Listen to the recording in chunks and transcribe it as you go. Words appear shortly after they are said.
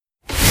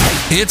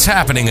It's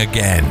happening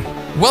again.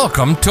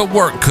 Welcome to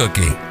Work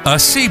Cookie, a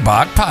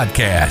CBOC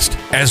podcast.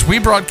 As we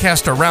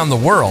broadcast around the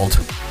world,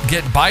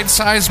 get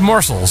bite-sized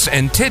morsels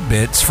and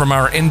tidbits from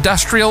our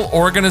industrial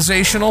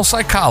organizational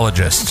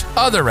psychologists,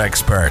 other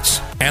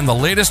experts, and the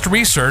latest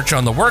research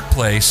on the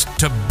workplace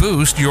to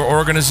boost your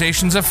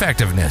organization's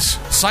effectiveness.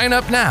 Sign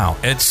up now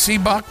at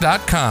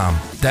cboc.com.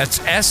 That's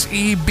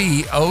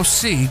SEBOC.com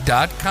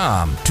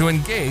to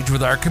engage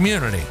with our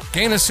community,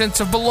 gain a sense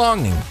of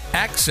belonging,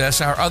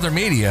 access our other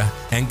media,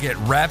 and get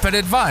rapid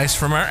advice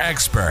from our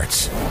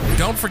experts.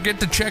 Don't forget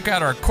to check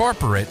out our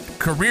corporate,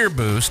 career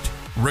boost,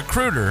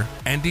 recruiter,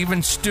 and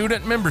even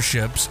student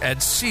memberships at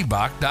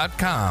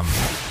cboc.com.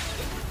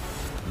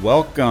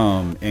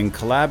 Welcome. In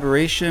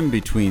collaboration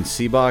between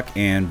CBOC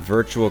and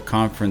Virtual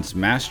Conference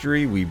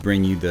Mastery, we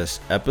bring you this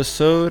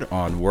episode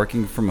on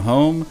working from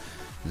home,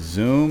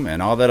 Zoom,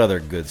 and all that other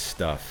good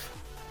stuff.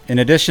 In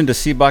addition to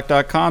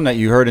cboc.com that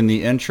you heard in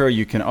the intro,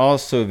 you can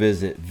also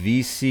visit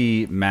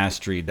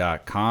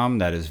vcmastery.com.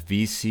 That is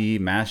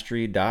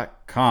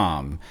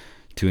vcmastery.com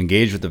to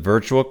engage with the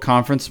Virtual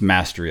Conference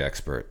Mastery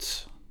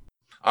experts.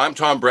 I'm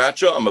Tom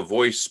Bradshaw. I'm a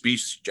voice,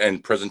 speech,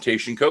 and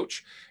presentation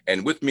coach.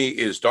 And with me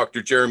is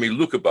Dr. Jeremy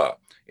Lukaba,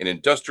 an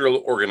industrial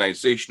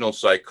organizational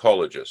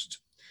psychologist.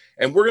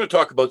 And we're going to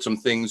talk about some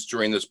things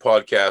during this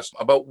podcast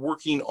about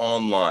working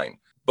online.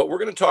 But we're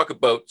going to talk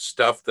about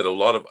stuff that a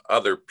lot of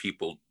other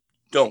people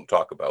don't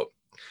talk about.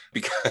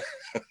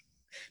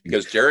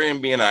 Because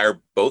Jeremy and I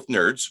are both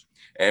nerds,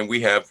 and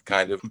we have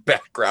kind of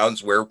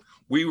backgrounds where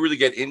we really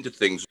get into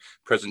things,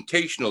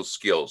 presentational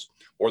skills,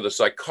 or the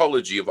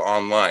psychology of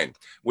online,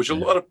 which a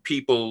lot of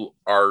people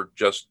are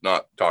just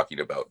not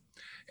talking about.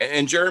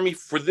 And Jeremy,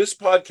 for this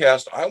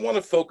podcast, I want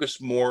to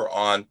focus more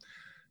on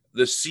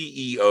the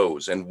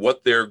CEOs and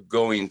what they're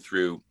going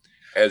through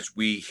as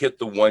we hit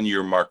the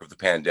 1-year mark of the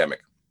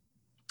pandemic.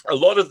 A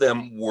lot of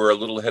them were a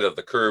little ahead of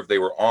the curve. They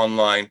were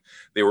online.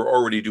 They were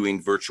already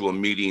doing virtual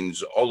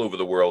meetings all over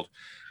the world.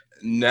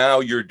 Now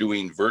you're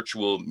doing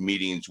virtual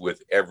meetings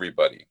with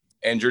everybody.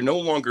 And you're no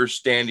longer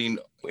standing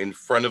in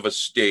front of a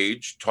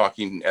stage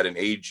talking at an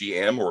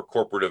AGM or a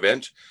corporate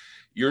event.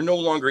 You're no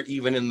longer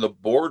even in the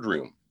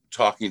boardroom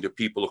talking to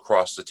people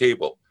across the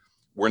table.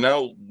 We're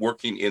now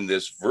working in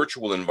this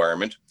virtual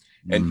environment.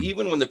 And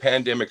even when the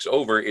pandemic's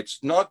over, it's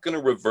not going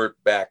to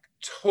revert back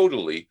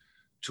totally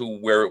to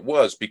where it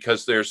was,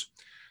 because there's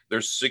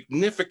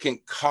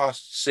significant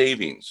cost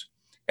savings.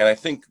 And I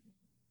think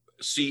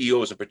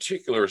CEOs in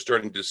particular are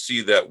starting to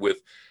see that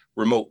with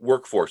remote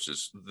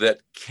workforces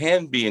that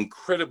can be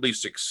incredibly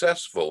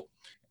successful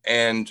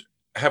and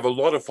have a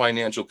lot of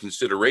financial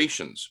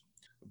considerations,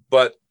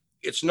 but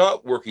it's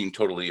not working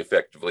totally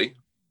effectively.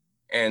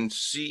 And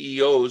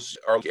CEOs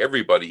are like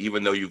everybody,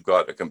 even though you've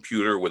got a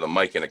computer with a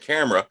mic and a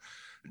camera,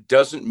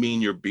 doesn't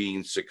mean you're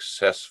being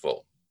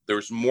successful.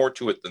 There's more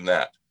to it than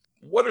that.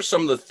 What are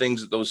some of the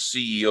things that those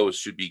CEOs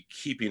should be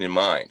keeping in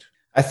mind?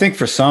 I think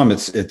for some,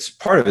 it's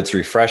part of it's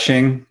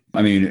refreshing.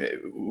 I mean,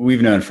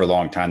 we've known for a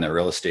long time that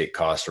real estate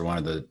costs are one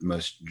of the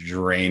most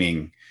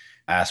draining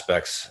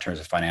aspects in terms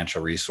of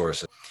financial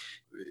resources.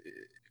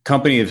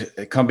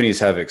 Companies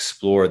have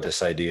explored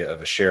this idea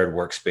of a shared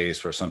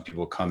workspace where some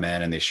people come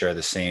in and they share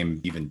the same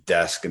even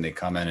desk and they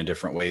come in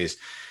different ways.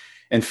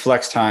 And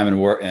flex time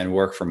and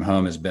work from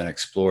home has been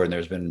explored, and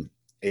there's been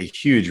a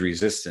huge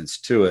resistance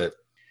to it.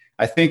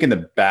 I think in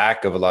the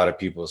back of a lot of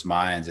people's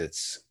minds,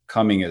 it's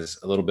coming as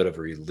a little bit of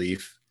a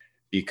relief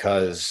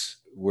because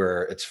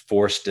it's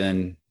forced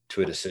into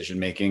a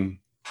decision-making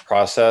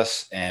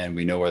process, and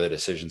we know where the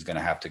decision is going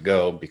to have to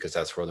go because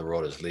that's where the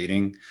world is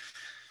leading.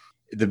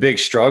 The big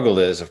struggle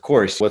is, of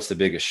course, what's the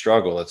biggest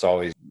struggle? It's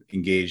always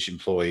engage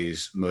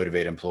employees,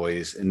 motivate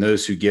employees, and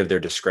those who give their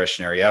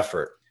discretionary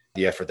effort,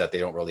 the effort that they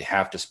don't really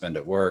have to spend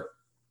at work,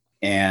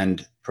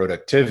 and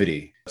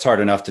productivity. It's hard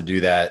enough to do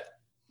that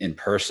in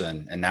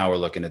person, and now we're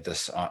looking at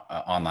this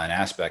online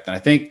aspect. And I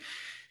think it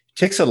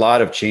takes a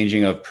lot of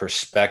changing of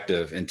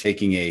perspective and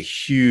taking a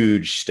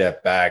huge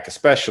step back,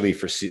 especially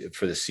for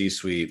the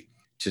C-suite,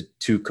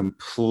 to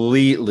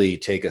completely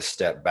take a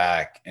step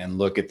back and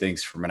look at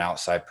things from an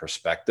outside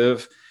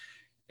perspective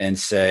and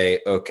say,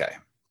 okay,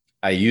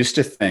 I used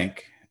to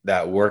think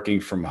that working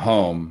from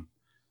home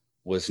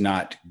was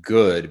not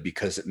good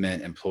because it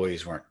meant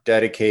employees weren't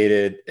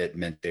dedicated. It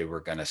meant they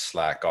were going to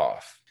slack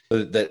off.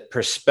 So that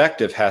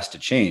perspective has to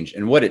change.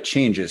 And what it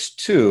changes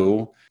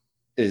to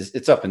is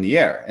it's up in the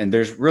air, and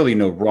there's really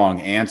no wrong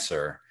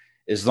answer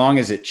as long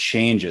as it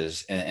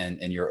changes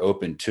and you're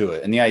open to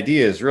it. And the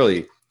idea is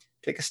really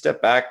take a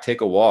step back,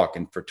 take a walk,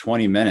 and for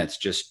 20 minutes,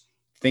 just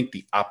think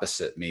the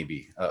opposite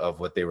maybe of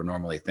what they were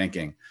normally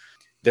thinking.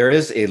 There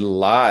is a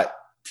lot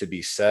to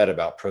be said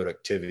about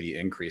productivity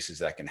increases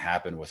that can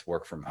happen with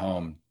work from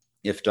home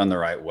if done the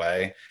right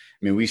way.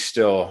 I mean, we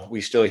still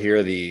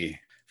hear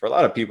for a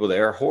lot of people,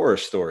 there are horror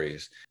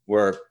stories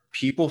where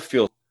people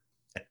feel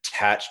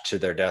attached to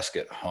their desk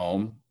at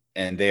home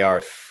and they are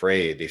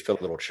afraid. They feel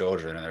like little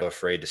children and they're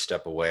afraid to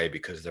step away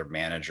because their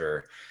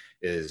manager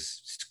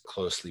is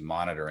closely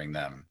monitoring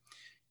them.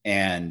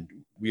 And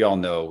we all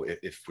know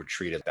if we're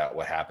treated that,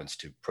 what happens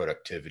to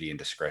productivity and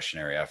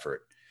discretionary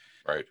effort.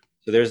 Right.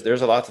 So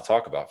there's a lot to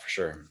talk about for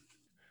sure.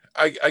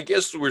 I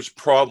guess there's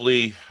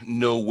probably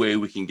no way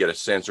we can get a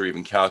sense or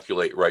even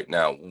calculate right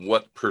now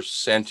what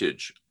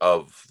percentage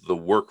of the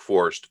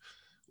workforce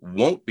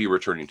won't be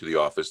returning to the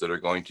office that are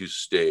going to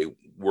stay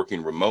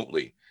working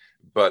remotely.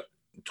 But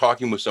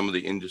talking with some of the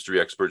industry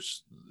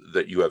experts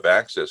that you have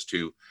access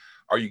to,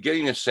 are you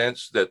getting a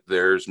sense that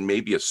there's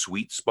maybe a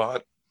sweet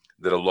spot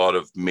that a lot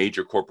of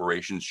major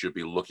corporations should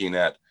be looking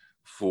at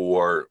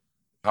for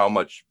how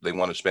much they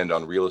want to spend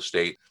on real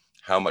estate,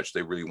 how much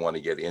they really want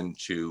to get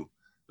into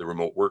the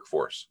remote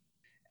workforce?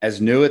 As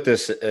new at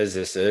this as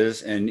this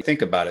is, and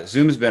think about it,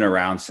 Zoom's been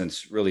around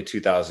since really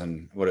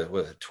 2000, what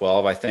was it,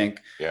 12, I think.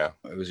 Yeah.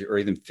 It was, or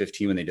even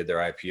 15 when they did their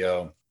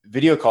IPO.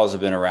 Video calls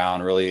have been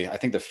around really. I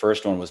think the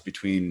first one was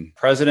between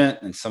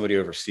president and somebody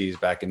overseas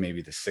back in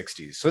maybe the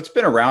 60s. So it's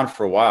been around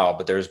for a while,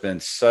 but there's been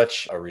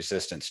such a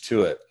resistance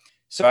to it.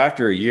 So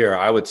after a year,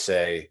 I would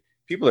say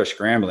people are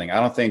scrambling. I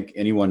don't think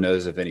anyone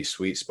knows of any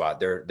sweet spot.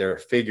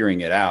 They're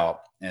figuring it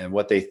out, and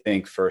what they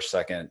think first,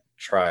 second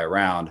try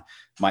around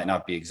might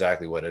not be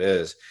exactly what it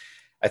is.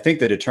 I think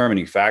the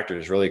determining factor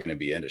is really going to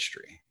be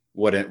industry.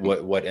 What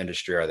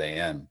industry are they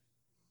in?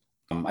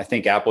 I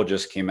think Apple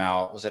just came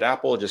out. Was it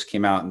Apple just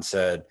came out and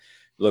said,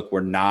 "Look, we're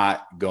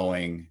not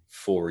going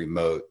full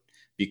remote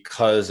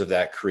because of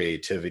that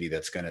creativity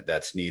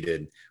that's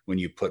needed when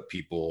you put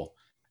people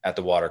at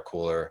the water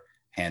cooler,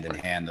 hand in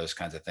hand, those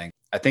kinds of things."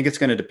 I think it's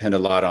going to depend a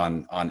lot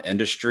on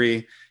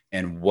industry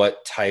and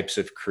what types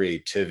of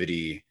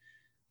creativity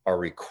are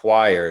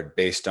required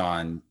based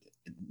on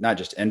not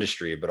just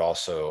industry, but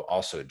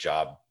also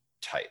job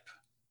type.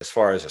 As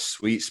far as a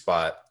sweet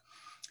spot,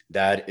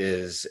 that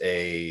is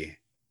a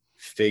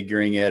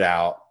figuring it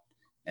out.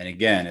 And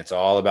again, it's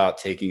all about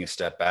taking a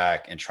step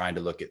back and trying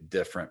to look at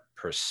different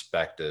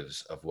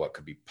perspectives of what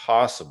could be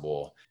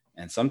possible.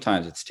 And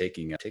sometimes it's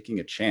taking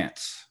a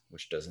chance,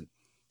 which doesn't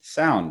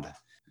sound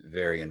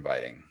very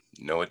inviting.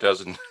 No, it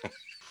doesn't.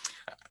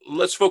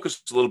 Let's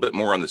focus a little bit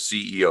more on the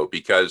CEO,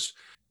 because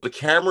the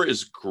camera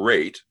is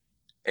great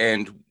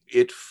and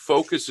it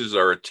focuses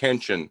our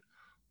attention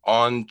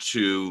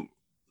onto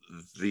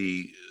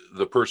the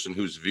person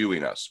who's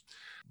viewing us.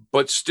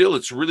 But still,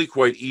 it's really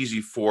quite easy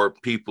for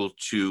people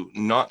to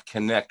not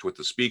connect with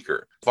the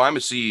speaker. If I'm a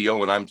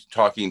CEO and I'm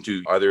talking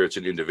to either it's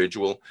an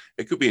individual,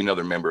 it could be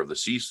another member of the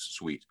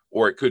C-suite,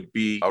 or it could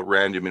be a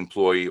random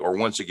employee, or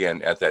once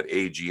again at that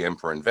AGM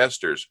for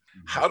investors.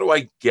 How do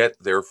I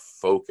get their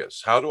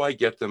focus? How do I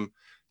get them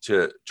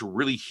to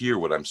really hear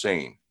what I'm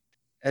saying?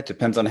 It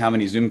depends on how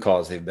many Zoom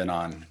calls they've been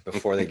on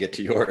before they get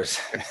to yours.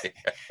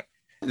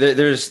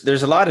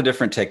 There's a lot of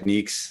different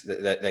techniques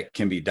that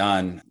can be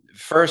done.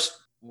 First,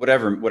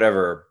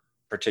 whatever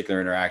particular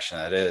interaction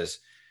that is,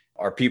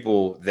 are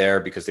people there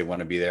because they want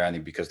to be there? I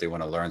think because they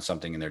want to learn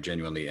something and they're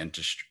genuinely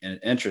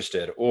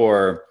interested,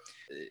 or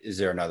is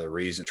there another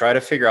reason? Try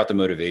to figure out the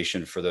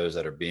motivation for those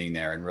that are being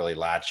there and really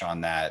latch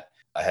on that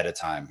ahead of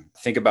time.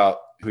 Think about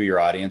who your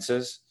audience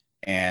is,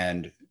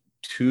 and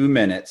 2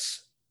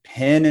 minutes,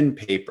 pen and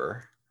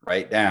paper,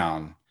 write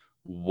down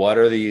what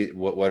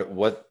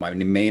my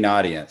main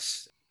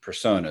audience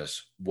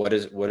personas, what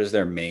is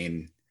their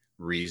main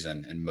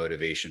reason and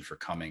motivation for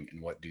coming,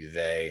 and what do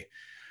they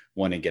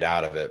want to get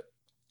out of it.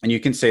 And you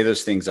can say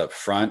those things up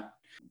front.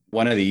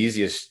 One of the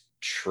easiest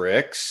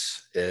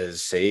tricks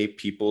is say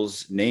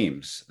people's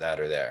names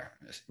that are there,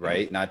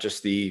 right? Not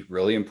just the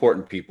really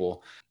important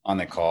people on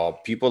the call.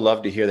 People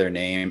love to hear their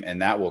name, and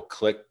that will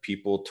click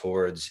people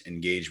towards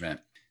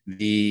engagement.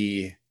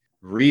 The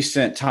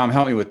recent, Tom,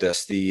 help me with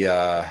this,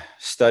 the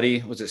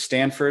study, was it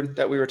Stanford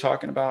that we were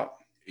talking about?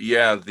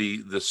 Yeah,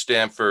 the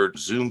Stanford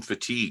Zoom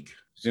fatigue.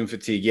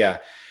 Yeah.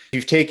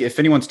 If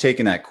anyone's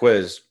taken that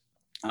quiz,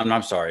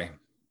 I'm sorry,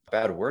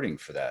 bad wording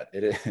for that.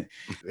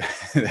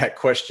 That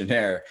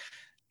questionnaire,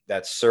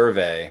 that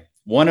survey,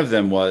 one of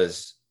them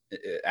was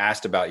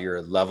asked about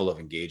your level of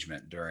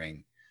engagement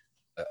during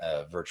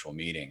a virtual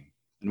meeting.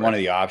 And right. One of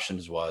the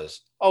options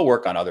was, I'll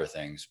work on other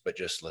things, but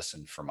just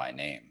listen for my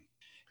name.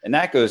 And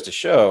that goes to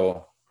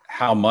show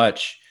how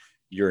much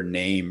your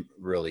name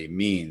really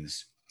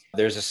means.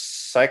 There's a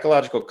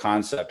psychological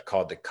concept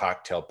called the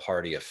cocktail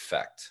party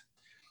effect.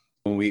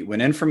 When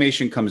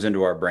information comes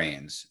into our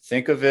brains,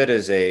 think of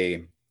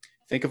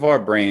our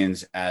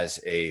brains as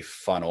a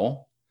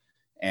funnel,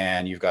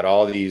 and you've got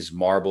all these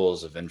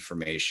marbles of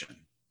information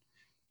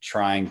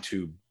trying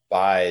to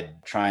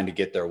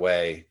get their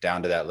way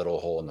down to that little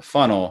hole in the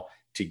funnel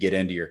to get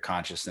into your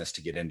consciousness,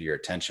 to get into your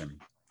attention.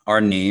 Our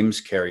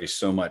names carry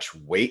so much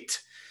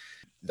weight.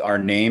 Our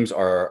names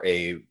are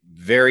a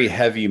very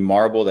heavy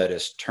marble that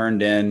is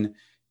turned in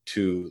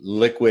to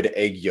liquid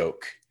egg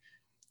yolk.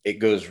 It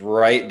goes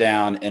right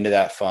down into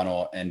that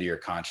funnel, into your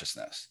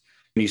consciousness.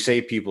 When you say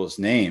people's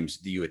names,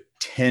 you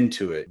attend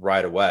to it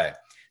right away.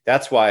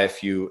 That's why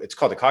it's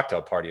called the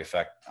cocktail party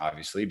effect,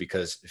 obviously,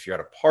 because if you're at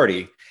a party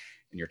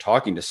and you're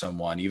talking to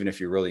someone, even if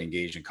you're really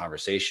engaged in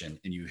conversation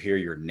and you hear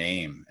your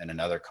name in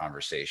another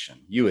conversation,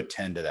 you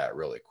attend to that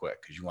really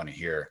quick because you want to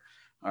hear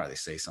Or they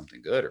say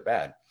something good or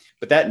bad.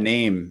 But that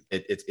name,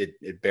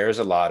 it bears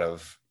a lot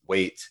of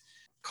weight.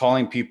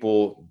 Calling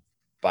people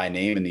by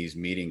name in these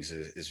meetings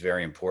is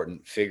very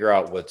important. Figure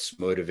out what's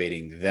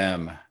motivating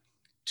them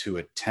to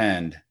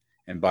attend.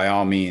 And by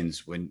all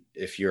means,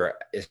 if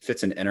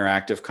it's an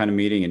interactive kind of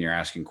meeting and you're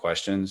asking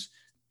questions,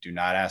 do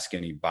not ask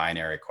any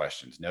binary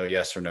questions. No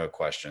yes or no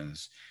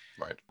questions.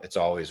 Right. It's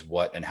always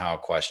what and how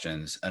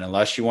questions. And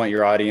unless you want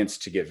your audience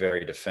to get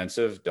very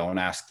defensive, don't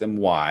ask them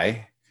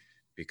why,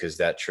 because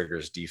that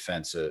triggers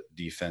defense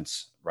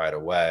right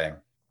away.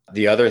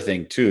 The other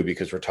thing too,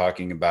 because we're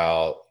talking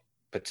about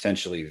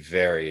potentially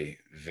very,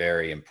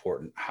 very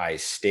important high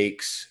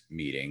stakes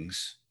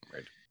meetings,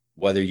 right?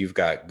 Whether you've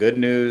got good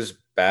news,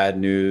 bad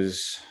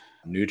news,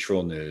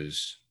 neutral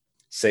news,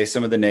 say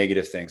some of the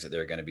negative things that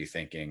they're going to be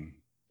thinking,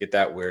 get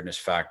that weirdness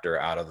factor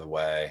out of the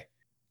way,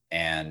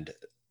 and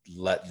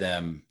let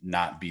them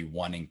not be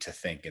wanting to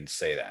think and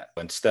say that.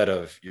 Instead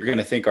of, you're going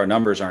to think our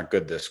numbers aren't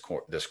good this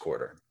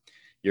quarter.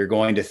 You're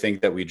going to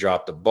think that we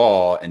dropped the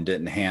ball and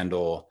didn't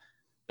handle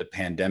the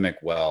pandemic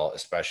well,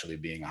 especially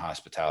being a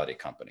hospitality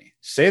company.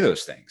 Say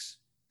those things,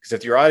 because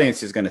if your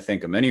audience is going to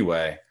think them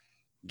anyway,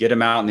 get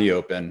them out in the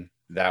open.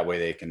 That way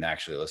they can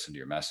actually listen to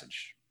your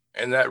message.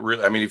 And that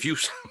really, I mean, if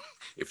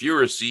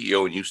you're a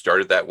CEO and you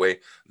started that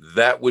way,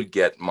 that would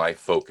get my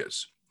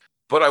focus.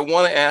 But I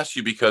want to ask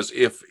you, because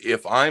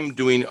if I'm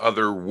doing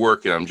other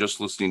work and I'm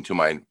just listening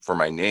for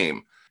my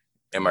name,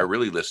 am I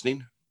really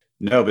listening?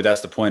 No, but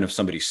that's the point of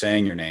somebody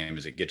saying your name,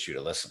 is it gets you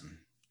to listen.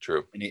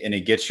 True. And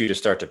it gets you to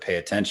start to pay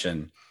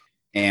attention,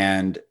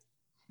 and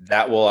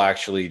that will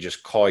actually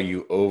just call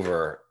you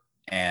over.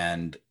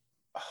 And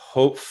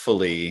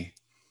hopefully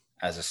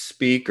as a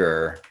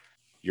speaker,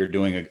 you're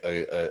doing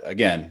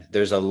again,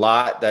 there's a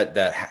lot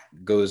that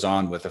goes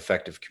on with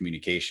effective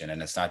communication.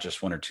 And it's not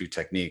just one or two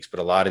techniques, but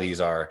a lot of these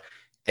are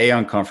A,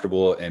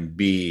 uncomfortable, and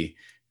B,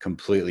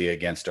 completely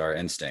against our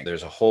instinct.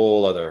 There's a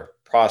whole other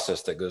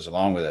process that goes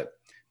along with it.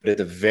 But at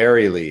the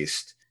very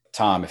least,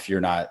 Tom, if you're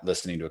not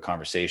listening to a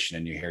conversation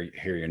and you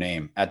hear your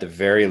name, at the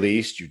very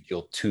least,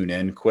 you'll tune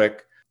in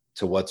quick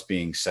to what's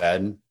being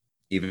said.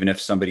 Even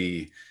if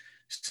somebody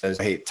says,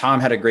 hey, Tom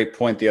had a great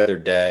point the other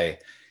day,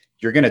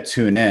 you're going to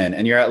tune in,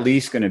 and you're at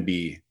least going to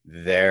be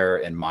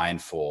there and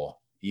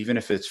mindful, even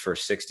if it's for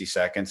 60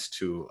 seconds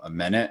to a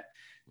minute.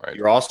 Right.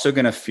 You're also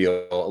going to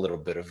feel a little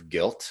bit of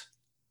guilt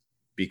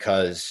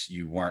because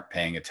you weren't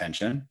paying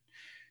attention.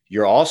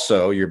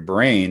 Your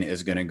brain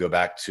is going to go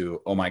back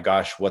to, oh my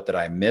gosh, what did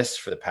I miss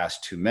for the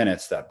past 2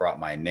 minutes that brought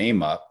my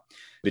name up?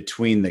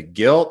 Between the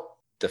guilt,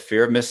 the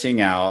fear of missing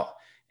out,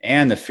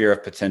 and the fear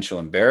of potential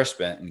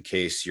embarrassment in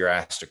case you're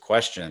asked a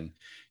question,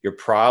 you're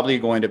probably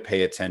going to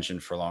pay attention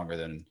for longer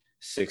than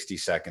 60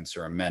 seconds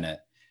or a minute.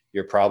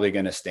 You're probably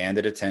going to stand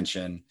at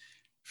attention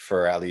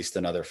for at least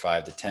another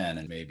 5 to 10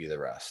 and maybe the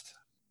rest.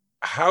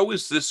 How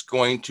is this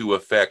going to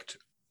affect,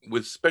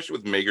 especially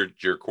with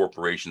major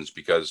corporations?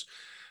 Because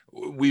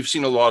we've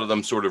seen a lot of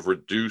them sort of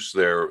reduce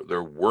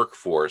their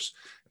workforce.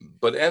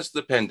 But as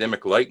the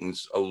pandemic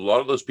lightens, a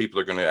lot of those people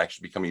are going to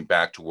actually be coming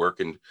back to work,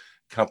 and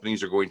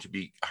companies are going to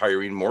be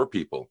hiring more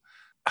people.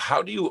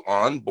 How do you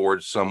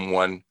onboard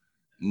someone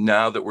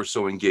now that we're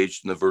so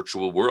engaged in the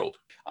virtual world?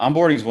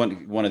 Onboarding is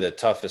one of the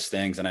toughest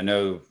things. And I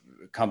know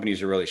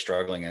companies are really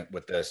struggling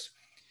with this.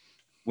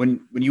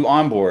 When you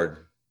onboarding,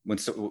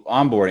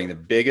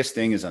 the biggest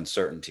thing is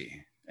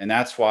uncertainty. And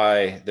that's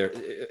why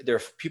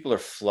people are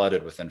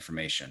flooded with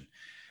information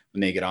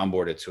when they get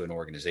onboarded to an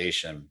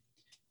organization,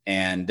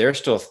 and they're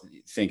still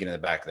thinking in the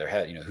back of their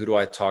head, who do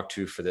I talk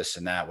to for this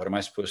and that? What am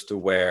I supposed to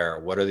wear?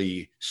 What are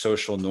the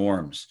social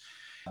norms?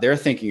 They're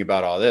thinking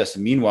about all this.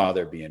 And meanwhile,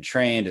 they're being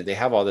trained and they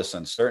have all this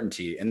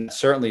uncertainty, and it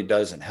certainly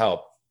doesn't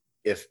help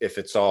if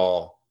it's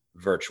all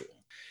virtual.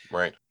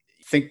 Right.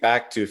 Think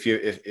back to if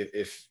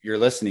you're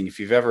listening, if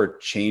you've ever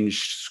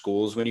changed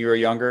schools when you were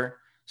younger,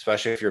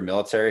 especially if you're a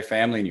military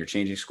family and you're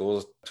changing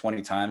schools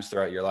 20 times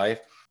throughout your life,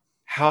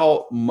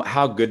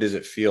 how good does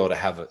it feel to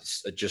have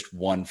just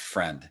one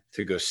friend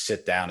to go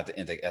sit down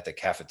at the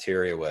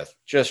cafeteria with,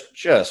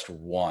 just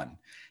one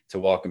to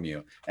welcome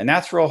you? And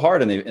that's real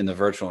hard in the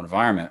virtual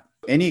environment.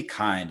 Any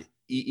kind,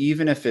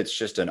 even if it's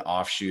just an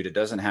offshoot, it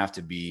doesn't have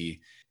to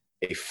be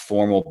a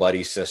formal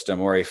buddy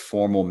system or a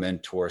formal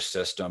mentor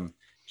system.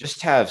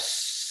 Just have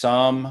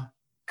some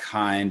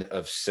kind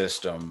of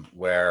system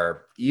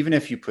where even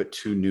if you put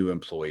two new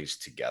employees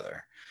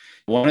together,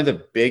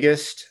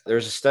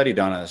 there's a study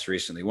done on this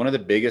recently. One of the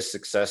biggest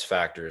success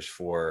factors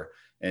for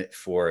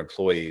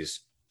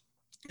employees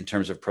in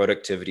terms of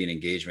productivity and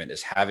engagement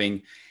is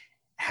having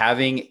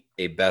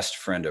a best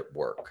friend at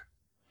work,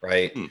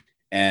 right?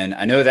 And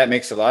I know that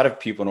makes a lot of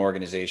people in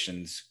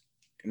organizations,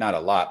 not a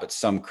lot, but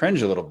some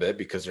cringe a little bit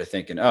because they're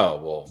thinking,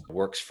 oh, well,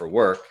 work's for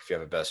work if you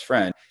have a best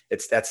friend.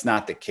 That's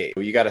not the case.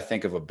 You got to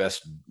think of a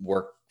best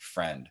work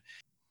friend.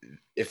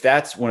 If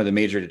that's one of the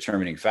major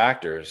determining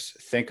factors,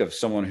 think of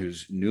someone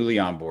who's newly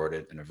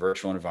onboarded in a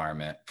virtual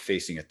environment,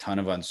 facing a ton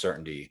of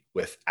uncertainty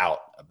without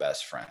a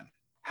best friend.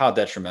 How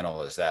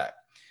detrimental is that?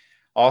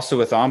 Also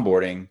with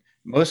onboarding,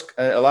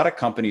 a lot of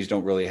companies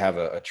don't really have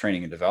a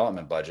training and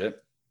development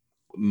budget.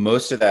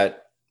 Most of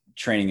that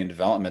training and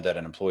development that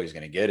an employee is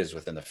going to get is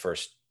within the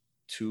first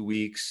 2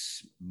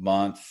 weeks,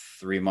 month,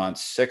 3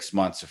 months, 6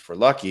 months, if we're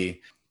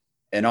lucky.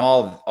 And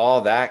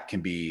all that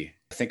can be,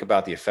 think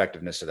about the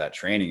effectiveness of that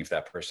training if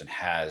that person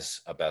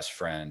has a best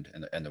friend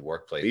in the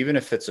workplace. Even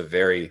if it's a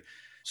very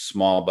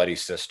small buddy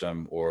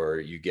system, or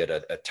you get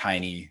a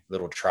tiny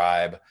little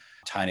tribe,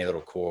 tiny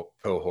little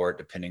cohort,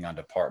 depending on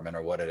department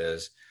or what it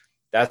is,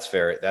 that's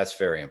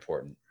very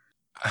important.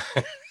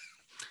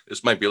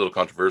 This might be a little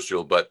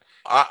controversial, but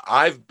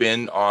I've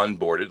been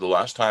onboarded. The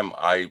last time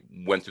I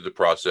went through the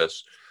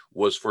process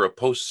was for a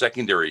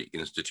post-secondary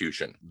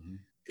institution. Mm-hmm.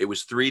 It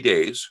was 3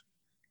 days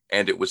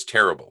and it was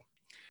terrible.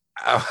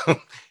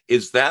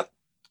 Is that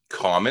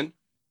common?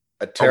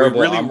 A terrible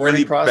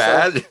really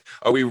process? bad?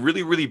 Are we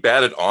really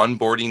bad at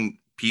onboarding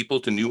people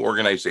to new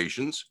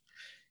organizations?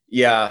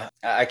 Yeah,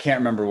 I can't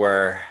remember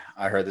where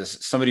I heard this.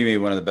 Somebody made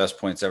one of the best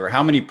points ever.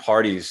 How many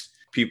parties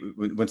people,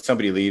 when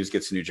somebody leaves,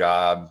 gets a new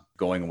job,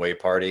 going away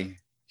party,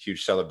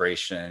 huge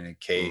celebration,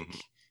 cake,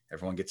 mm-hmm.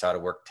 Everyone gets out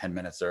of work 10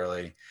 minutes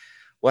early.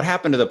 What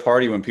happened to the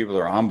party when people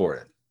are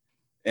onboarded?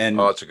 And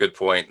that's a good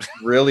point.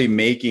 Really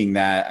making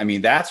that, I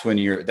mean, that's what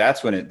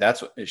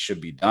it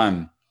should be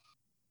done.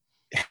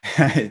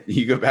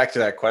 You go back to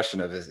that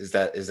question of is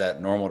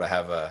that normal to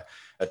have a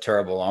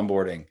terrible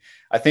onboarding?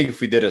 I think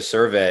if we did a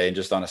survey and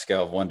just on a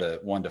scale of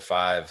 1 to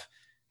 5,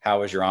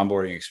 how was your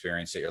onboarding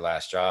experience at your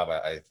last job?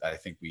 I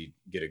think we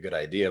get a good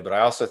idea, but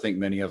I also think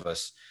many of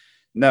us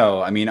know.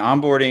 I mean,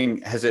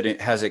 onboarding, has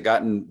it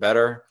gotten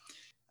better?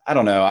 I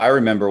don't know. I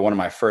remember one of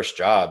my first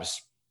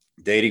jobs,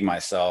 dating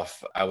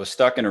myself. I was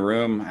stuck in a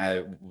room.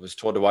 I was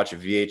told to watch a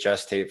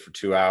VHS tape for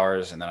 2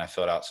 hours, and then I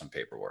filled out some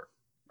paperwork.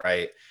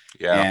 Right.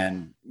 Yeah.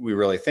 And we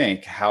really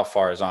think, how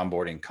far has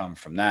onboarding come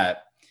from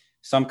that?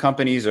 Some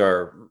companies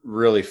are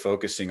really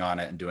focusing on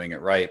it and doing it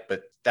right,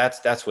 but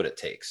that's what it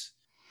takes.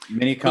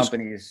 Many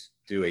companies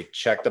do a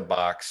check the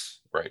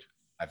box. Right.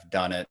 I've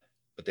done it,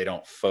 but they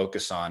don't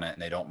focus on it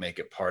and they don't make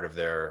it part of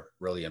their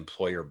really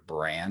employer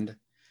brand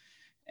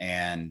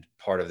and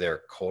part of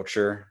their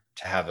culture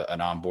to have an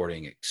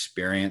onboarding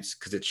experience,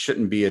 because it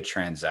shouldn't be a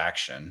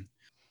transaction.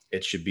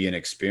 It should be an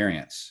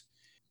experience.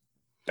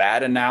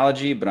 Bad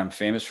analogy, but I'm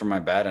famous for my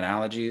bad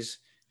analogies.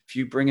 If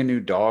you bring a new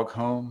dog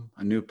home,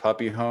 a new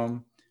puppy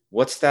home,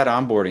 what's that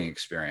onboarding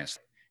experience?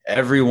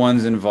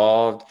 Everyone's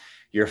involved.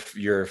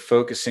 You're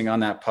focusing on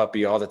that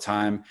puppy all the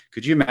time.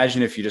 Could you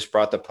imagine if you just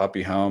brought the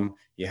puppy home,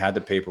 you had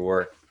the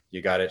paperwork,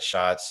 you got its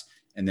shots,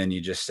 and then you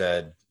just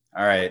said,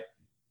 all right,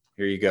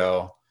 here you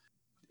go.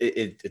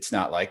 It's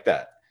not like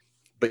that.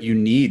 But you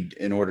need,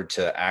 in order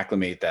to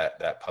acclimate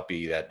that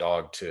puppy, that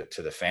dog to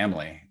the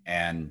family.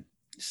 And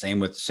same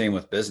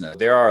with business.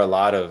 There are a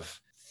lot of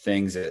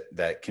things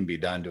that can be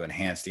done to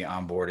enhance the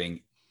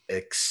onboarding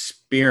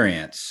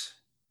experience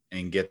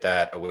and get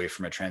that away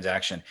from a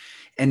transaction.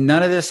 And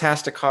none of this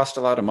has to cost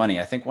a lot of money.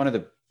 I think one of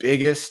the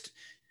biggest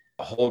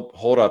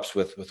holdups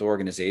with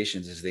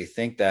organizations is they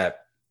think that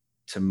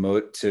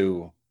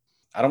to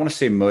I don't want to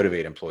say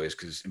motivate employees,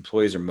 because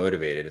employees are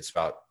motivated. It's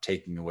about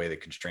taking away the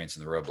constraints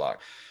and the roadblock.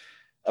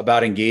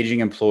 About engaging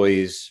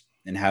employees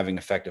and having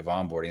effective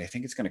onboarding. I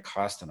think it's going to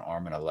cost an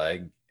arm and a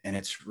leg. And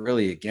it's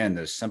really, again,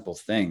 those simple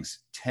things,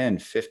 10,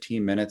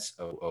 15 minutes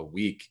a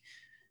week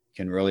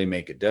can really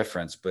make a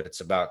difference, but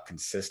it's about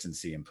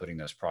consistency and putting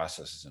those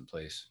processes in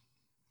place.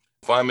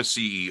 If I'm a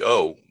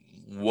CEO,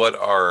 what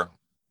are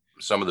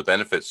some of the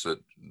benefits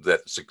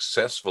that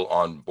successful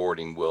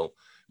onboarding will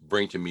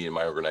bring to me and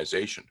my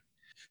organization?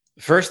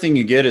 The first thing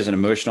you get is an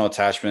emotional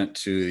attachment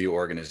to the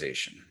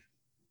organization.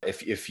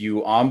 If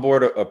you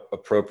onboard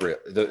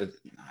appropriately,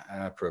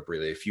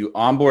 if you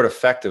onboard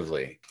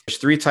effectively, there's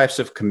 3 types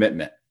of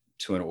commitment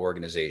to an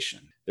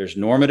organization. There's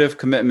normative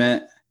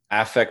commitment,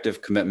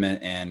 affective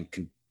commitment, and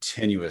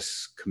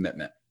continuous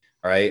commitment.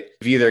 All right.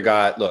 You've either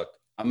got, look,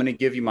 I'm going to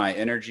give you my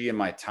energy and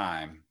my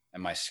time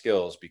and my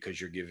skills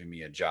because you're giving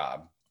me a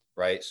job.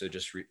 Right. So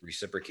just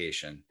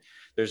reciprocation.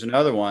 There's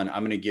another one.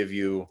 I'm going to give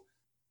you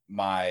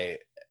my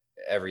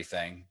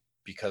everything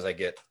because I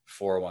get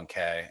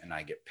 401k and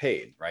I get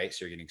paid. Right.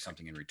 So you're getting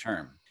something in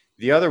return.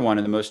 The other one,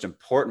 and the most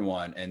important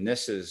one, and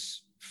this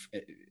is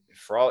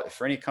for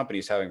any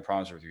companies having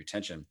problems with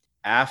retention,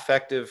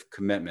 affective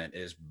commitment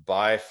is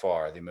by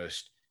far the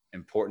most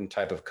important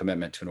type of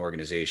commitment to an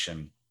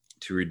organization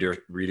to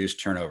reduce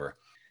turnover.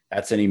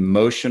 That's an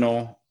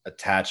emotional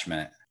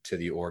attachment to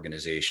the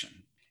organization.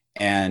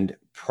 And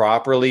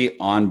properly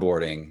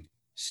onboarding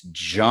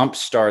jump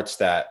starts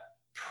that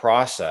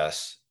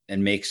process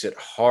and makes it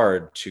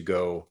hard to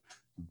go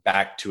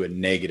back to a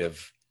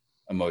negative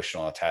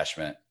emotional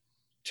attachment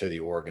to the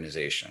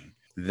organization.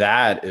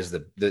 That is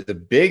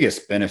the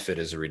biggest benefit,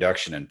 is a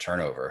reduction in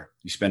turnover.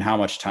 You spend how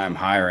much time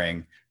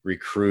hiring,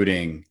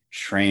 recruiting,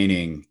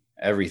 training,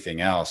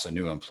 everything else, a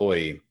new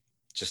employee,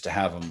 just to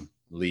have them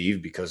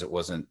leave because it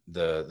wasn't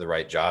the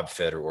right job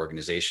fit or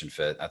organization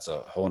fit. That's a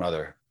whole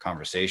nother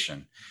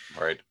conversation.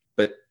 Right.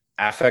 But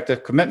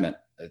affective commitment,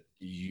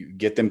 you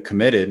get them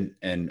committed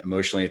and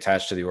emotionally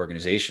attached to the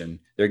organization.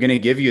 They're going to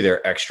give you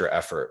their extra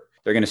effort.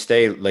 They're going to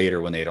stay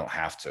later when they don't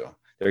have to.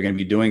 They're going to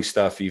be doing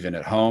stuff even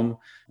at home.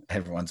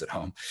 Everyone's at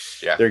home.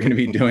 Yeah. They're going to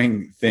be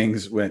doing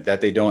things that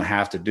they don't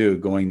have to do,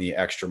 going the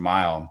extra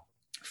mile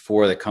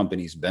for the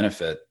company's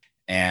benefit.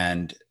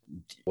 And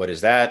what is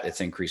that?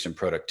 It's increase in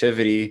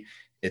productivity.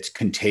 It's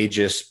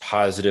contagious,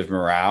 positive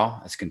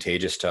morale. It's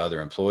contagious to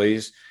other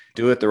employees.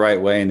 Do it the right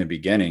way in the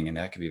beginning, and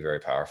that can be very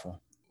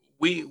powerful.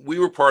 We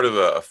were part of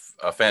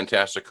a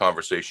fantastic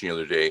conversation the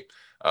other day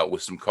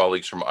with some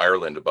colleagues from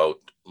Ireland about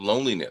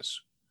loneliness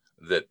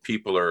that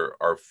people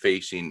are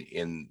facing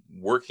in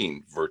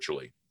working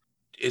virtually.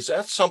 Is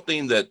that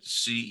something that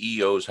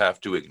CEOs have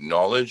to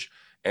acknowledge?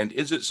 And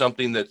is it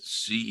something that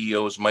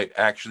CEOs might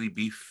actually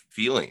be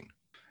feeling?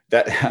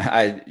 That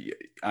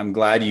I'm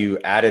glad you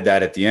added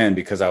that at the end,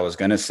 because I was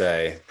going to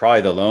say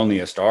probably the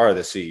loneliest are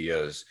the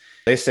CEOs.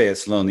 They say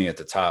it's lonely at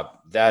the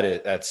top.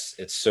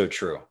 It's so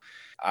true.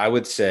 I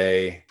would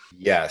say,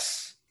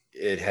 yes,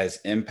 it has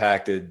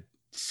impacted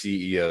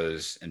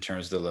CEOs in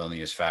terms of the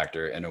loneliness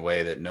factor in a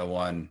way that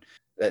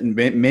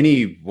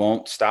many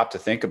won't stop to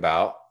think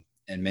about,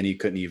 and many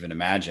couldn't even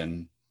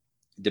imagine,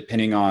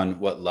 depending on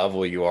what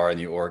level you are in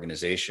the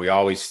organization.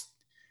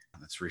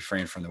 Let's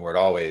refrain from the word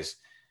always.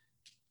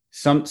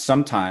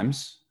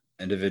 Sometimes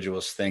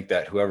individuals think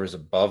that whoever's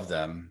above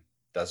them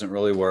doesn't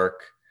really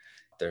work.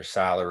 They're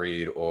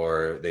salaried,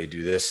 or they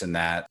do this and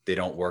that. They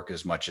don't work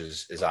as much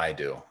as I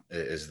do,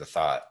 is the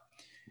thought.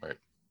 Right.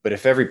 But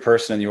if every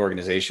person in the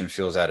organization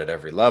feels that at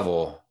every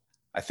level,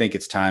 I think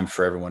it's time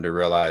for everyone to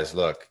realize,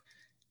 look,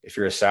 if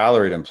you're a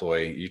salaried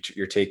employee,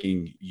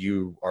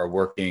 you are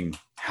working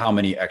how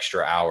many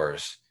extra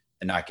hours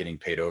and not getting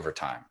paid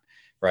overtime,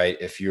 right?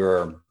 If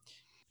you're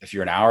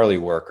an hourly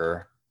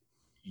worker,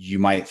 you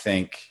might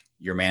think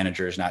your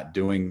manager is not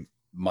doing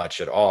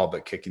much at all,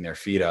 but kicking their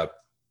feet up.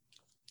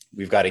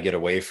 We've got to get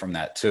away from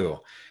that too.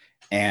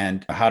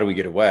 And how do we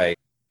get away?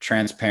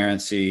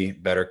 Transparency,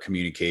 better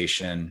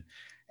communication,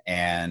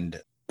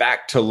 and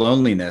back to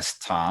loneliness,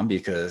 Tom,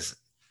 because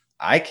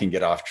I can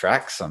get off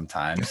track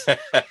sometimes.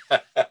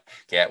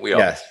 Can't we all?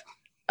 Yes.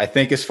 I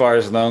think as far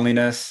as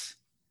loneliness,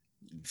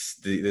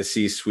 the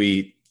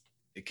C-suite,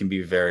 it can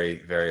be very,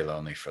 very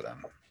lonely for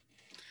them.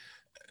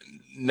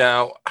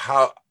 Now,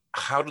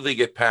 how do they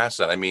get past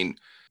that? I mean,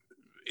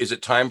 is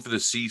it time for the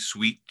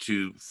C-suite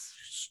to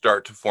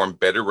start to form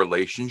better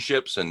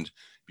relationships and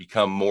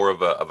become more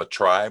of a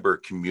tribe or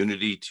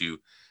community to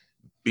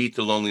beat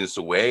the loneliness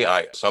away?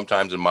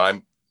 Sometimes in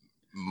my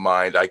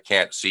mind, I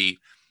can't see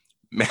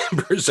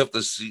members of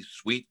the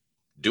C-suite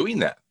doing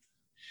that.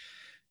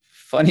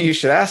 Funny you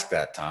should ask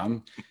that,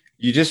 Tom.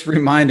 You just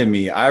reminded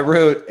me. I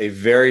wrote a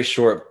very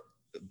short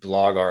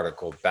blog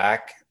article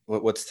back,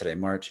 what's today,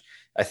 March?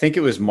 I think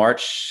it was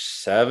March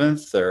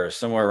 7th or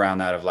somewhere around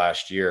that of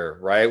last year,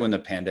 right when the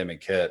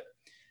pandemic hit,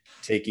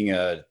 taking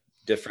a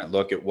different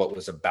look at what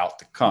was about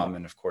to come.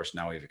 And of course,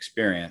 now we've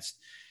experienced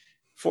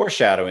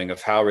foreshadowing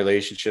of how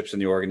relationships in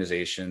the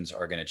organizations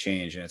are going to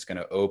change. And it's going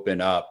to open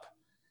up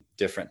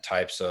different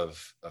types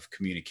of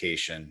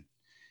communication.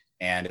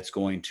 And it's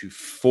going to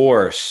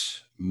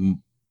force,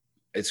 and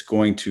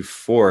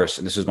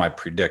this is my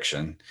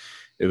prediction,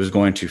 it was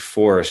going to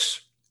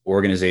force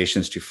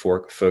organizations to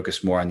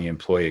focus more on the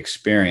employee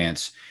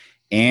experience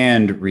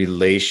and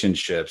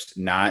relationships,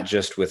 not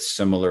just with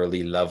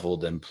similarly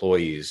leveled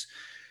employees,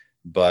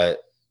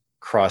 but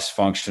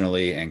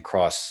cross-functionally and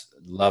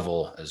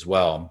cross-level as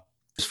well.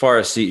 As far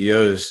as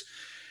CEOs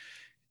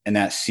and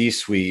that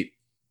C-suite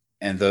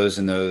and those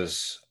in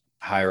those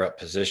higher up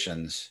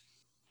positions,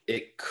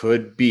 it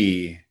could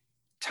be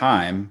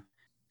time.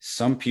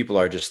 Some people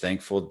are just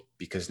thankful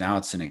because now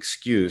it's an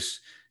excuse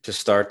to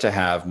start to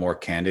have more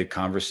candid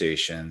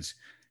conversations,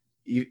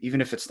 even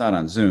if it's not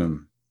on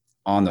Zoom,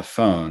 on the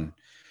phone.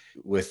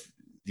 With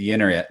the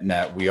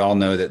internet, we all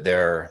know that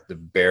the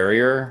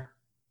barrier,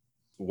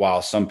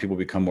 while some people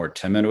become more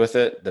timid with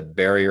it, the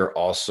barrier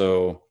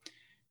also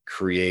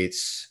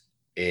creates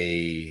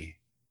a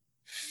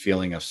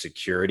feeling of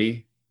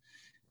security.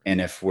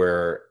 And if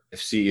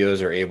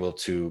CEOs are able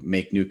to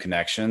make new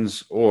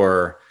connections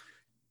or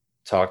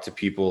talk to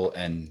people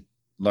and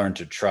learn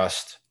to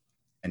trust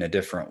in a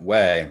different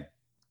way,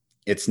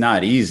 it's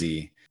not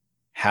easy.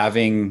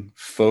 Having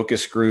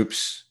focus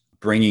groups,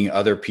 bringing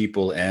other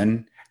people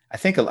in. I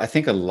think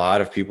a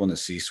lot of people in the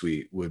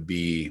C-suite would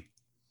be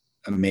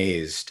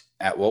amazed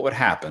at what would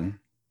happen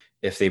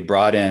if they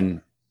brought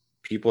in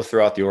people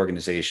throughout the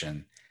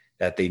organization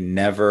that they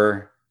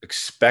never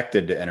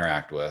expected to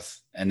interact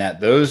with, and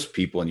that those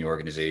people in the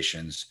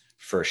organizations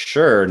for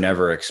sure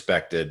never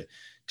expected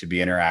to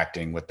be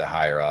interacting with the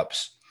higher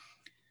ups,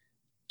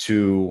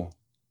 to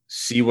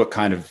see what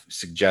kind of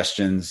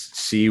suggestions,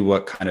 see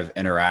what kind of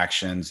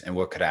interactions, and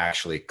what could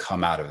actually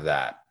come out of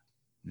that.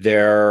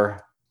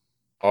 There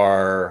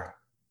are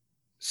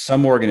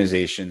some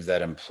organizations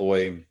that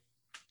employ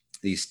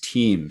these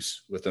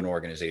teams within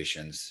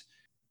organizations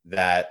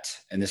that,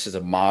 and this is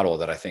a model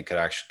that I think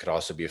could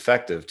also be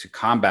effective to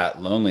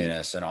combat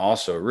loneliness and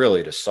also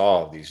really to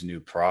solve these new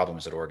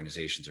problems that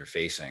organizations are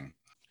facing.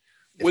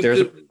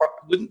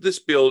 Wouldn't this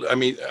build,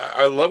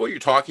 I love what you're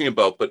talking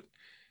about,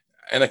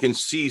 and I can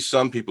see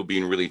some people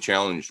being really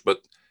challenged,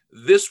 but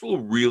this will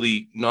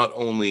really not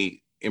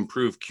only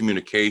improve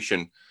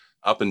communication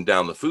up and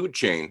down the food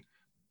chain,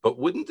 but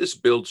wouldn't this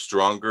build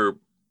stronger,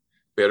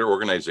 better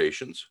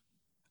organizations?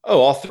 Oh,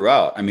 all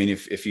throughout. I mean,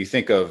 if you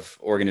think of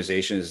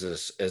organizations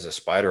as a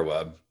spider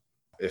web,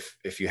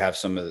 if you have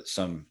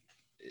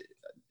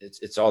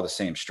it's all the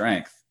same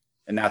strength,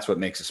 and that's what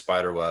makes a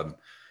spider web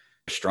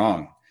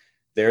strong.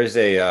 There's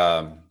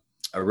a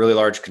really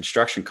large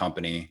construction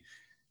company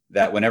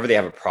that whenever they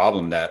have a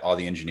problem that all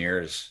the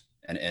engineers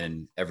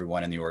and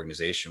everyone in the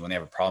organization, when they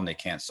have a problem they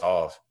can't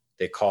solve,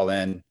 they call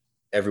in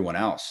everyone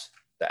else,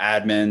 the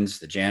admins,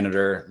 the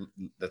janitor.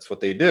 That's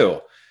what they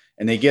do.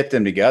 And they get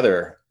them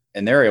together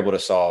and they're able to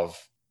solve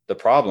the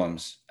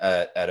problems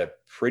at a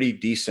pretty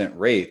decent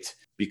rate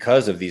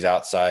because of these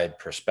outside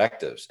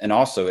perspectives. And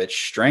also it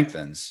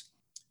strengthens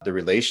the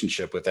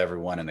relationship with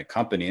everyone in the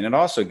company. And it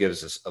also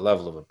gives us a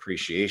level of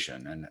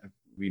appreciation. And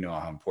we know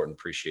how important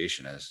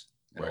appreciation is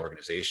in an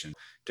organization.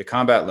 To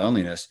combat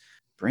loneliness,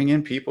 bring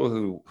in people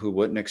who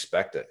wouldn't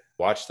expect it.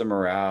 Watch the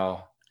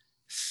morale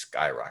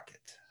skyrocket.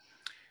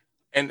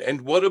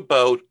 And what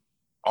about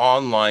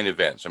online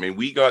events? I mean,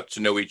 we got to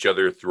know each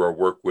other through our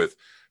work with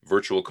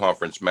Virtual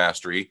Conference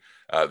Mastery,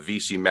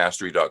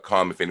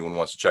 vcmastery.com, if anyone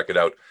wants to check it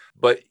out.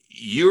 But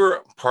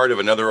you're part of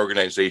another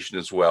organization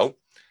as well,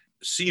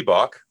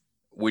 SEBOC,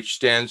 which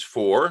stands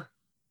for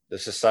the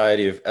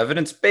Society of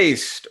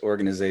Evidence-Based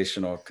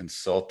Organizational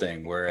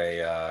Consulting. We're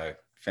a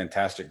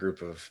fantastic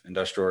group of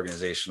industrial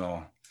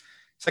organizational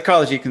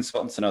psychology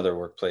consultants and other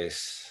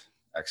workplace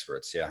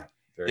experts. Yeah.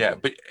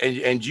 Good. But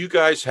and you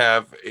guys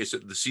have, is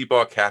it the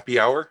SEBOC Happy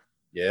Hour?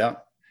 Yeah.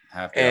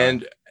 Happy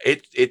and hour.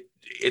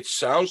 It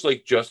sounds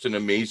like just an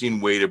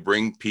amazing way to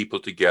bring people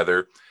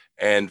together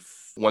and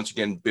once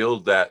again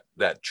build that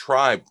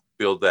tribe,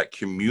 build that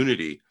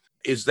community.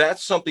 Is that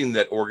something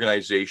that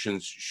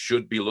organizations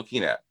should be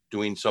looking at,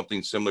 doing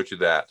something similar to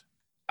that?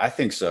 I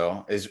think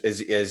so.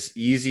 As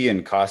easy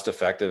and cost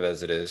effective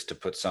as it is to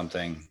put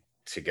something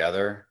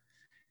together,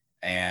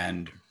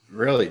 and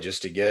really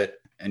just to get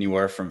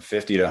anywhere from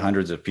 50 to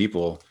hundreds of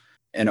people.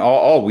 And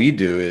all we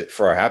do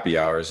for our happy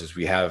hours is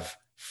we have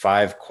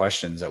 5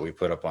 questions that we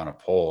put up on a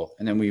poll,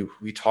 and then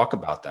we talk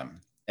about them,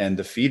 and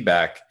the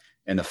feedback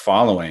and the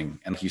following,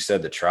 and like you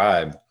said, the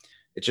tribe,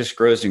 it just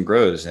grows and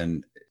grows.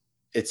 And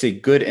it's a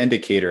good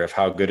indicator of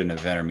how good an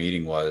event or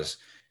meeting was,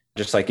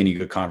 just like any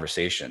good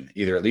conversation.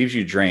 Either it leaves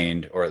you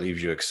drained or it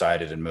leaves you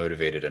excited and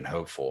motivated and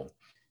hopeful.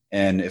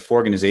 And if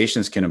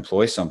organizations can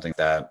employ something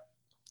that,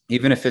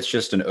 even if it's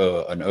just an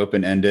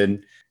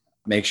open-ended,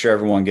 make sure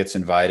everyone gets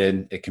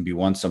invited. It can be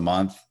once a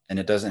month, and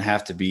it doesn't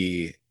have to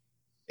be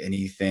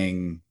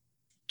anything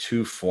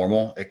too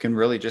formal. It can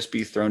really just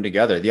be thrown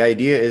together. The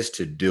idea is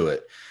to do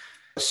it.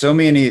 So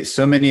many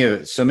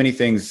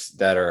things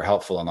that are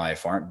helpful in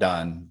life aren't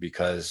done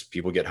because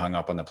people get hung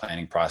up on the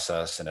planning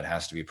process and it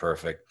has to be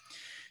perfect.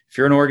 If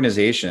you're an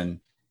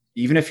organization,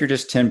 even if you're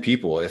just 10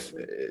 people,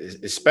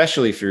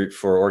 especially if you're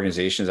for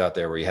organizations out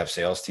there where you have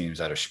sales teams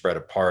that are spread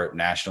apart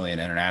nationally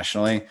and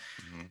internationally,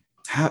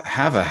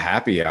 have a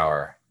happy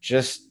hour.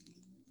 Just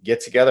get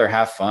together,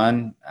 have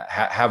fun,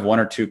 have 1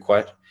 or 2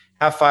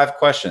 have 5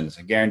 questions.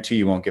 I guarantee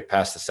you won't get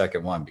past the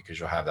second one because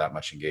you'll have that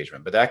much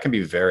engagement. But that can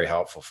be very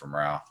helpful for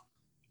morale.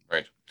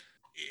 Right.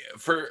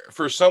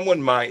 For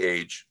someone my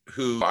age,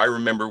 who I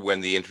remember when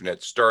the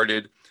internet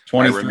started.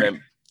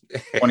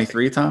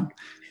 23, Tom?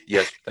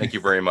 Yes, thank you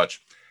very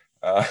much.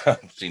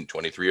 I've seen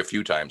 23 a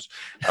few times.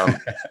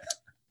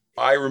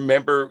 I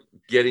remember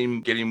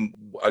getting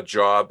a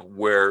job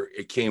where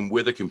it came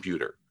with a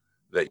computer.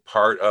 That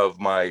part of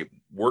my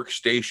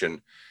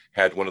workstation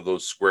had one of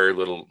those square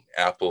little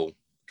Apple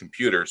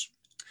computers,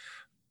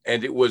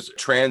 and it was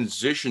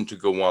transition to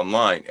go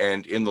online.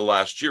 And in the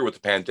last year with the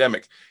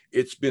pandemic,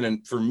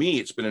 for me,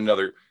 it's been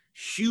another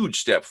huge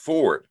step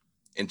forward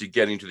into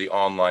getting to the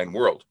online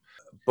world.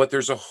 But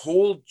there's a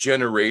whole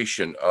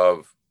generation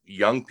of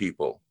young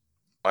people.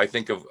 I've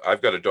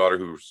got a daughter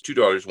who's 2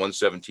 daughters, one's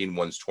 17,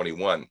 one's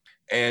 21,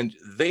 and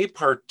they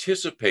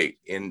participate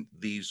in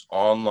these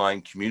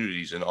online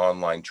communities and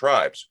online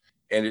tribes.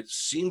 And it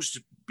seems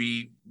to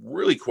be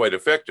really quite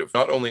effective.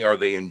 Not only are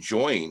they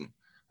enjoying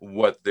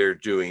what they're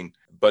doing,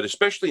 but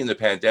especially in the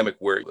pandemic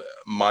where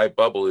my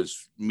bubble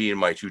is me and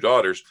my 2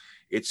 daughters,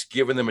 it's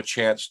given them a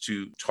chance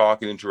to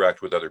talk and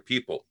interact with other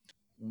people.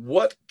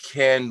 What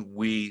can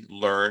we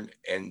learn,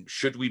 and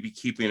should we be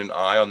keeping an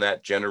eye on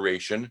that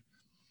generation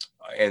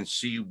and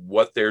see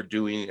what they're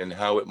doing and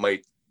how it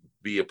might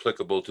be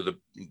applicable to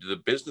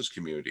the business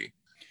community?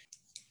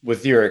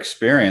 With your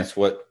experience,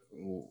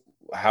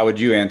 how would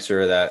you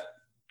answer that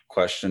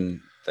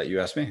question that you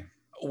asked me?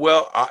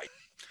 Well,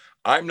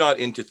 I'm not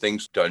into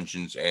things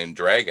Dungeons and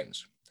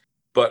Dragons,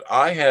 but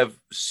I have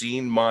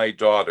seen my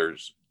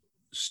daughters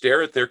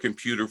stare at their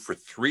computer for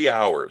 3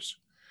 hours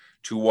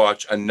to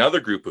watch another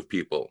group of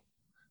people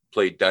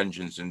play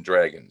Dungeons and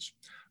Dragons.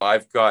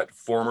 I've got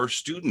former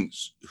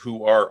students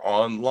who are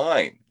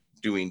online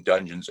doing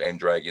Dungeons and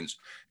Dragons,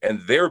 and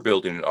they're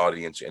building an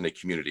audience and a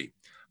community.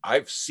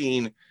 I've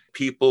seen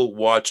people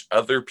watch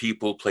other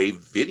people play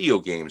video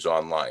games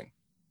online.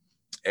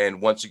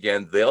 And once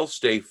again, they'll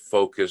stay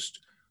focused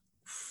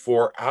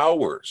for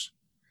hours.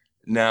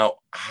 Now,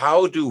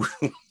 how do,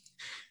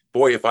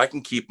 boy, if I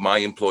can keep my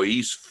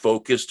employees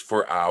focused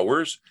for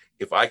hours,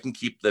 if I can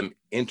keep them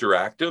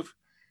interactive,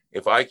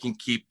 if I can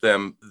keep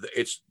them,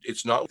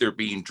 it's not like they're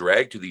being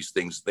dragged to these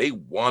things. They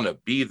want to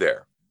be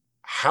there.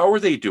 How are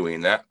they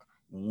doing that?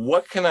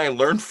 What can I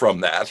learn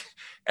from that?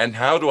 And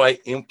how do I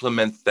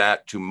implement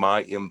that to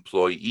my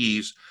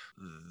employees?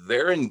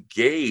 They're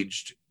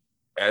engaged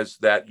as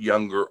that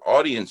younger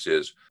audience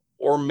is.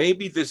 Or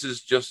maybe this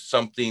is just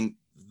something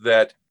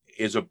that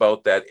is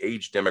about that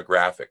age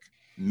demographic.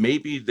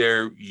 Maybe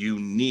they're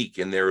unique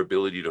in their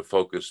ability to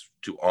focus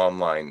to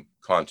online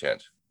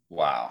content.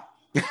 Wow.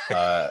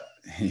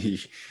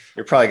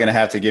 You're probably going to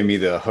have to give me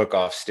the hook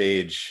off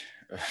stage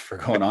for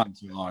going on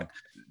too long.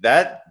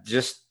 That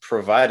just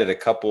provided a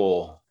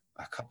couple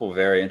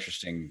very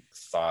interesting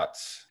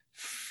thoughts.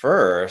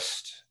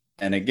 First,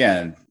 and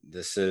again,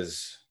 this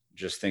is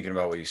just thinking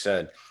about what you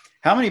said.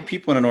 How many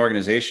people in an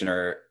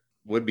organization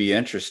would be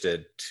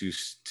interested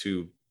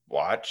to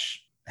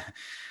watch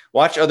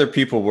other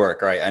people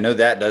work? Right? I know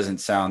that doesn't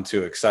sound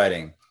too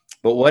exciting,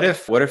 but what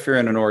if you're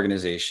in an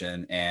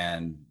organization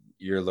and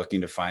you're looking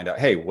to find out,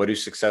 hey, what do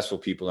successful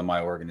people in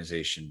my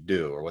organization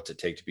do, or what's it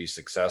take to be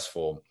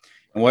successful?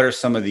 And what are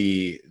some of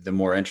the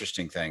more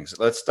interesting things?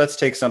 Let's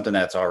take something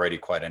that's already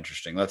quite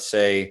interesting. Let's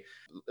say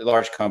a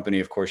large company,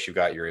 of course, you've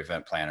got your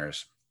event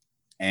planners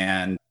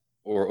and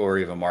or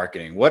even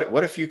marketing.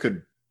 What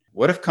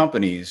if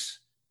companies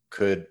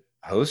could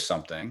host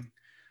something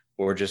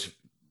or just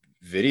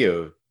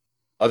video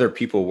other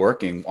people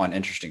working on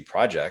interesting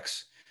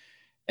projects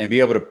and be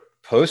able to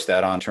post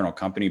that on internal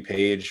company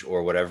page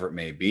or whatever it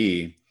may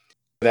be,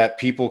 that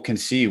people can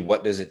see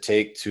what does it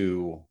take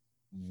to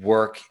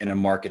work in a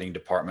marketing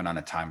department on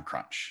a time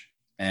crunch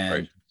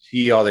and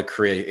see all the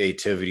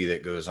creativity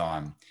that goes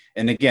on.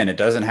 And again, it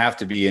doesn't have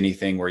to be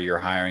anything where you're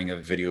hiring a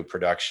video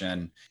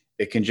production.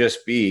 It can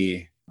just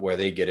be where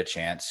they get a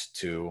chance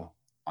to,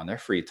 on their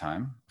free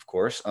time, of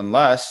course,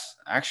 unless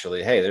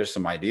actually, hey, there's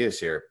some ideas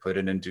here.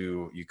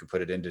 You could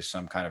put it into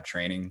some kind of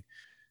training.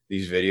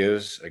 These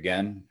videos,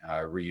 again,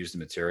 reuse the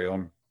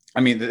material.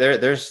 I mean,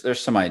 there's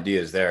some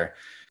ideas there.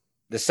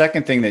 The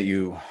second thing that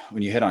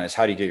when you hit on is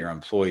how do you get your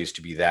employees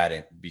to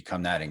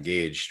become that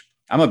engaged?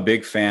 I'm a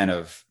big fan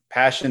of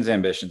passions,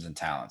 ambitions, and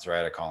talents,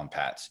 right? I call them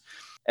PATs.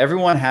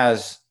 Everyone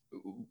has,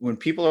 when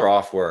people are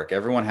off work,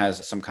 everyone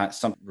has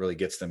something really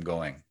gets them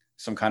going,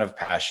 some kind of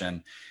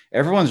passion.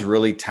 Everyone's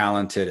really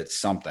talented at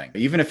something,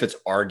 even if it's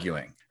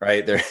arguing,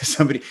 right?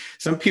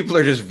 Some people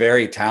are just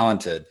very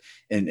talented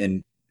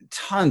in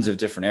tons of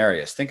different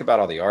areas. Think about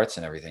all the arts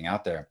and everything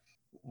out there.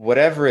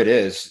 Whatever it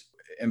is,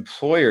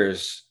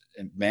 employers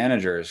and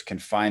managers can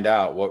find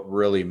out what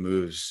really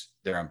moves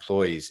their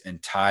employees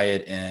and tie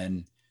it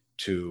in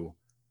to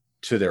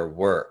their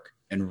work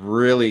and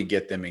really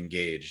get them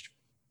engaged.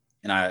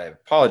 And I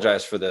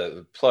apologize for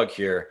the plug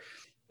here.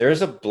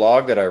 There's a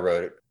blog that I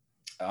wrote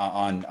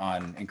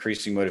on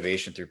increasing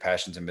motivation through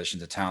passions,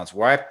 ambitions, and talents,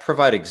 where I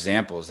provide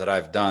examples that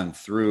I've done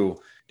through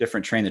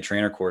different train the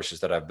trainer courses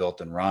that I've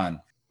built and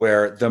run,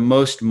 where the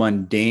most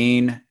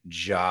mundane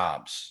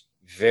jobs,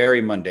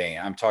 very mundane,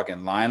 I'm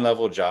talking line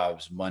level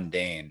jobs,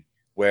 mundane,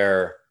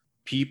 where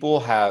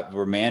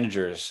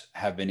managers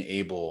have been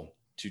able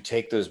to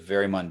take those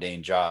very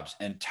mundane jobs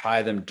and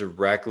tie them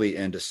directly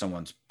into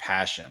someone's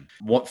passion.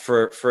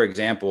 For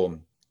example,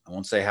 I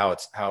won't say how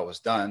it was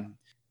done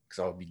because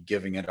I'll be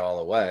giving it all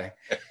away,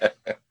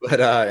 but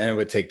and it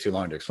would take too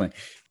long to explain.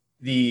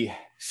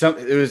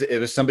 It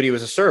was somebody who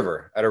was a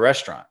server at a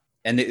restaurant.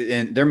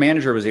 And their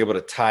manager was able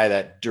to tie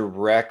that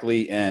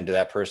directly into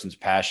that person's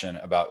passion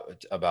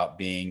about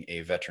being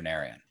a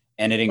veterinarian.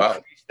 And it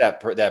increased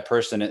that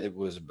person. It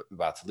was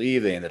about to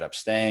leave. They ended up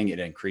staying. It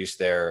increased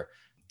their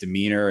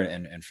demeanor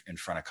in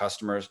front of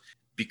customers,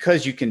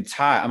 because you can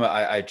tie.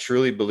 I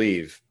truly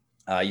believe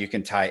you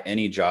can tie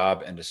any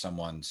job into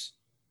someone's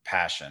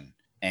passion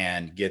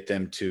and get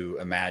them to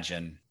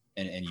imagine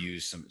and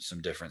use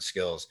some different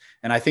skills.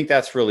 And I think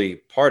that's really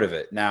part of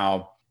it.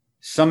 Now,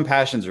 some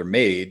passions are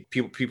made.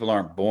 People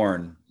aren't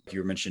born.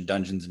 You mentioned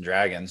Dungeons and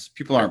Dragons.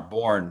 People aren't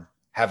born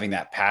having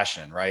that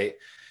passion, right?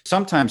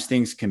 Sometimes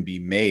things can be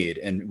made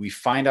and we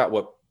find out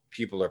what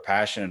people are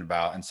passionate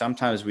about. And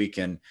sometimes we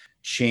can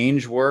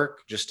change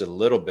work just a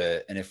little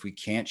bit. And if we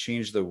can't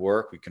change the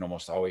work, we can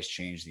almost always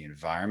change the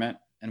environment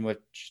in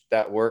which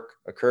that work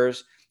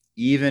occurs,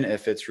 even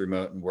if it's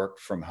remote and work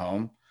from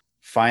home.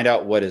 Find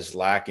out what is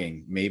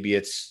lacking. Maybe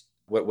it's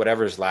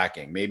whatever is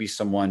lacking. Maybe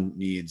someone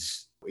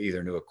needs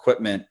either new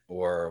equipment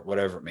or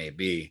whatever it may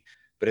be.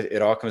 But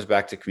it all comes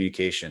back to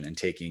communication and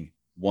taking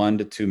 1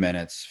 to 2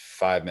 minutes,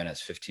 5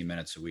 minutes, 15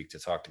 minutes a week to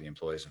talk to the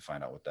employees and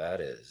find out what that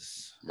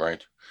is.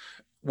 Right.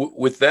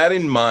 With that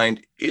in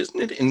mind, isn't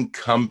it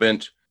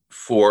incumbent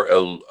for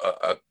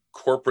a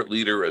corporate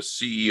leader, a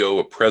CEO,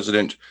 a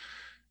president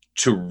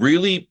to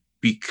really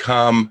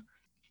become,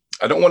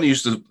 I don't want to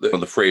use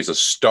the phrase a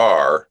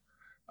star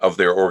of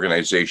their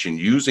organization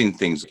using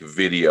things like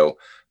video,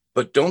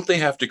 but don't they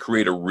have to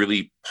create a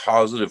really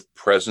positive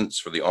presence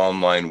for the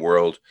online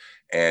world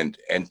and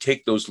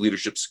take those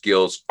leadership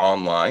skills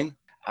online?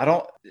 I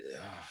don't,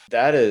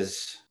 that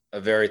is a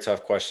very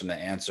tough question to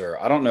answer.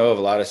 I don't know of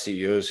a lot of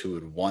CEOs who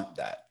would want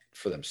that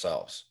for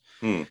themselves.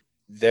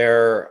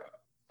 There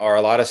are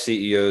a lot of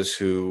CEOs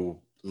who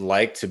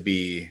like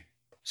to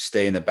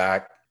stay in the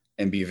back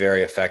and be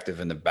very effective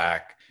in the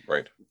back.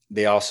 Right.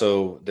 There's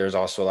also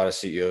a lot of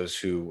CEOs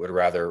who would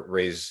rather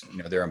raise,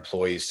 their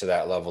employees to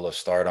that level of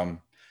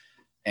stardom.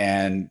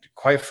 And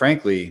quite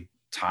frankly,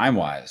 time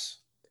wise,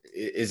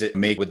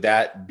 would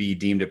that be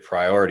deemed a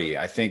priority?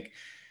 I think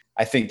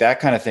that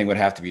kind of thing would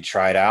have to be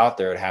tried out.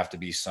 There would have to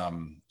be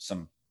some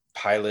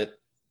pilot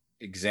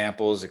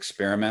examples,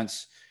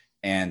 experiments,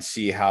 and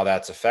see how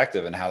that's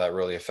effective and how that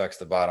really affects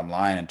the bottom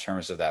line in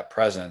terms of that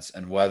presence,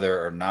 and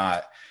whether or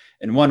not.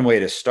 And one way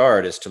to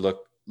start is to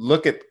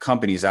look at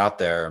companies out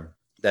there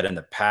that in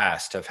the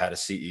past have had a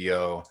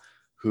CEO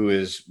who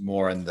is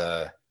more in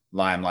the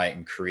limelight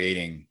and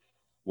creating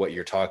what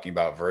you're talking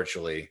about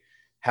virtually.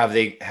 Are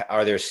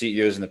there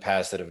CEOs in the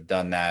past that have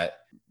done that,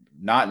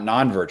 not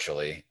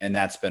non-virtually, and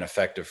that's been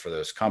effective for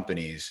those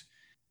companies?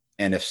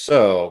 And if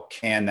so,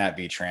 can that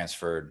be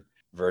transferred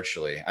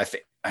virtually? I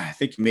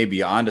think you may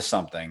be onto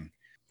something,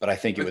 but I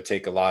think it would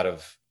take a lot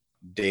of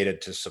data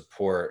to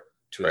support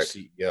to a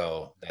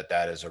CEO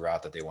that is a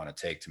route that they want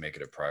to take to make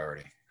it a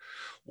priority.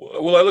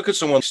 Well, I look at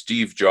someone,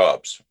 Steve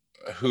Jobs,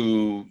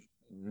 who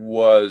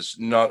was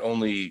not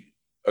only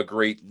a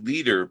great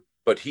leader,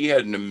 but he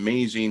had an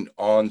amazing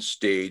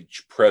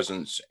on-stage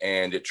presence,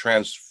 and it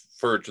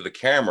transferred to the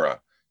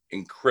camera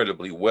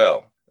incredibly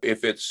well.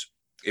 If it's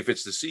the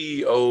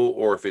CEO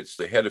or if it's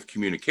the head of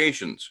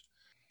communications,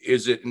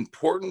 is it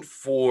important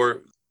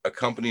for a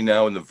company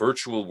now in the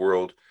virtual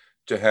world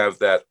to have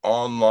that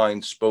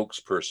online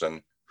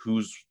spokesperson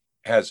who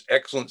has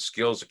excellent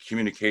skills of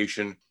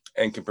communication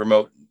and can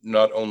promote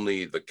not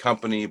only the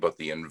company, but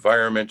the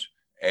environment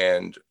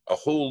and a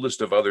whole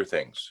list of other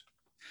things?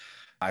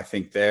 I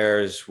think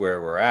there's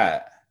where we're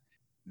at.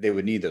 They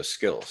would need those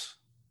skills.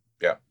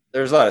 Yeah.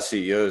 There's a lot of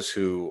CEOs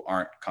who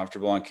aren't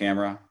comfortable on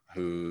camera,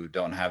 who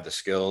don't have the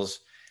skills,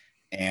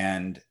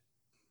 and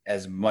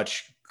as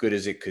much good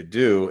as it could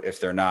do, if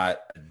they're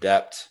not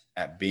adept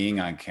at being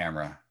on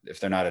camera, if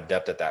they're not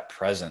adept at that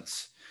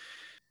presence,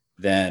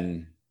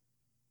 then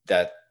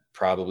that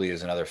probably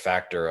is another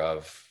factor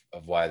of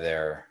why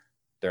they're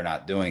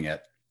not doing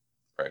it.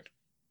 Right.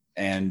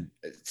 And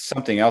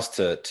something else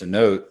to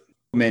note,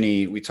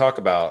 we talk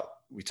about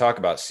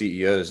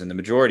CEOs, and the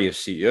majority of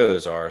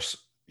CEOs are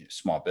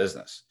small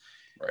business.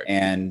 Right.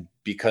 And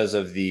because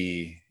of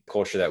the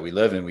culture that we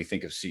live in, we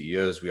think of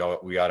CEOs,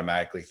 we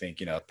automatically think,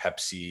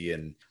 Pepsi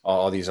and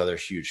all these other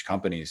huge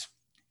companies.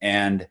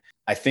 And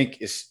I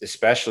think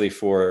especially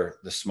for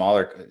the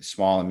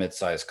small and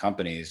mid-sized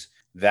companies,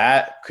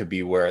 that could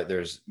be where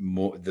there's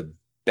the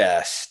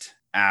best,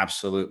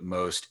 absolute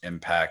most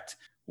impact,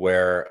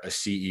 where a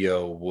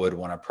CEO would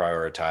want to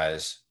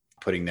prioritize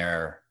putting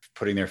their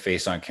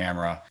face on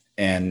camera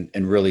and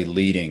really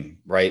leading,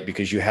 right?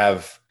 Because you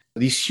have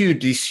these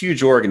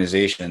huge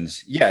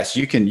organizations. Yes,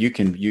 you can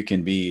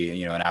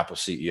be, an Apple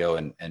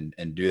CEO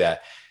and do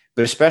that.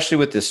 But especially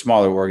with the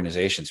smaller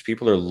organizations,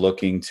 people are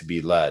looking to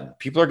be led.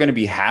 People are going to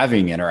be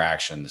having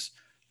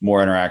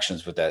more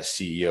interactions with that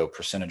CEO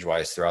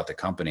percentage-wise throughout the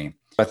company.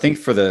 I think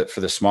for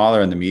the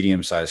smaller and the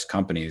medium-sized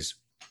companies,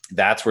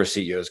 that's where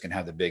CEOs can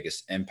have the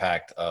biggest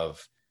impact.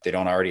 If they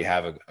don't already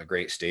have a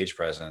great stage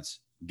presence,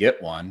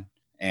 get one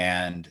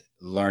and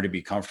learn to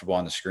be comfortable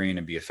on the screen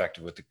and be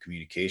effective with the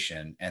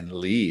communication and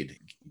lead.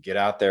 Get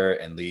out there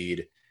and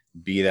lead,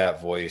 be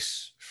that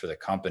voice for the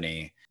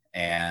company,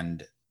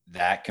 and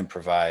that can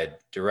provide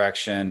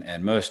direction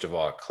and most of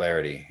all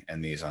clarity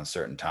in these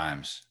uncertain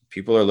times.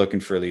 People are looking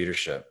for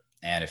leadership,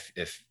 and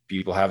if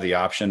people have the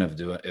option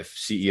if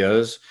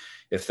CEOs,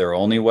 if their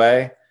only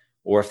way,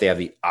 or if they have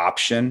the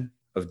option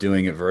of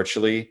doing it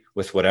virtually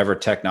with whatever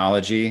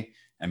technology.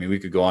 I mean, we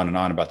could go on and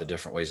on about the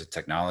different ways of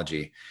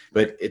technology,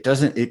 but it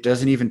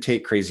doesn't even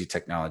take crazy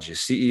technology. A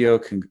CEO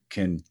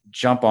can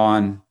jump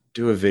on,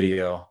 do a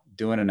video,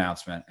 do an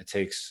announcement. It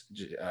takes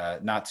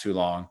not too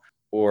long,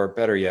 or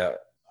better yet,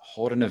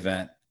 hold an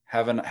event,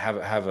 have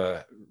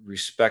a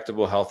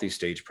respectable, healthy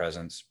stage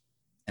presence.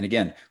 And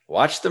again,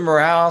 watch the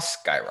morale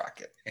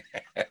skyrocket.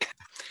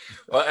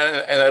 Well,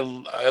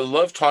 and I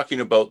love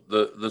talking about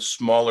the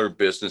smaller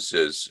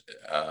businesses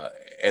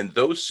and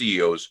those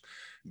CEOs,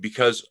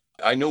 because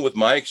I know with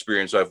my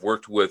experience, I've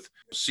worked with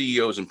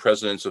CEOs and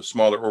presidents of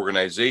smaller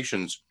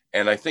organizations,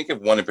 and I think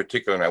of one in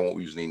particular, and I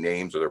won't use any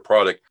names or their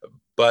product,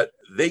 but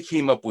they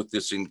came up with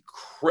this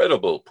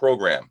incredible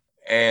program,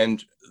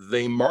 and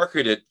they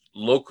market it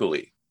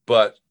locally,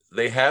 but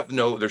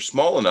they're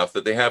small enough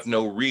that they have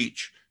no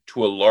reach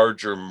to a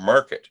larger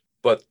market.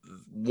 But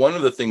one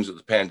of the things that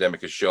the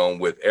pandemic has shown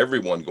with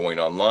everyone going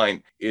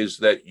online is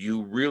that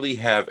you really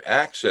have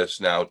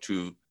access now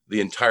to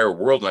the entire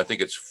world. And I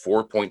think it's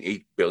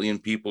 4.8 billion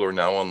people are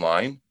now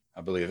online.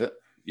 I believe it.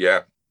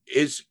 Yeah.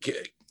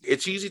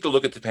 It's easy to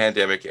look at the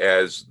pandemic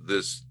as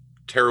this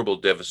terrible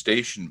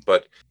devastation.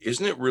 But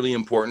isn't it really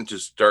important to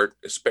start,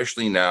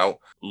 especially now,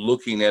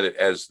 looking at it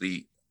as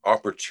the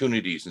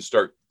opportunities and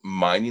start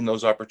mining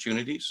those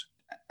opportunities?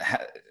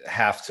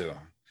 Have to.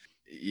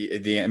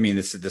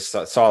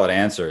 The solid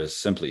answer is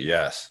simply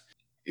yes.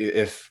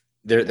 If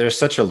there's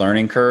such a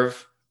learning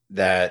curve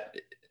that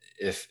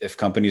if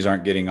companies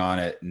aren't getting on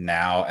it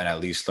now and at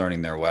least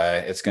learning their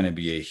way, it's going to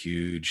be a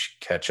huge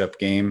catch-up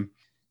game.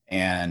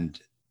 And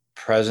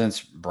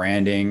presence,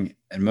 branding,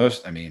 and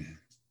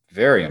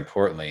very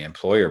importantly,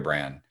 employer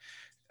brand.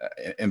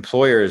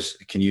 Employers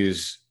can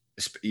use,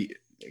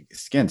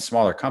 again,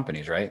 smaller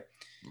companies, right?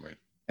 Right.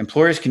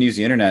 Employers can use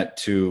the internet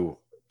to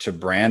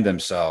brand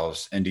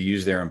themselves and to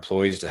use their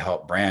employees to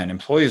help brand.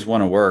 Employees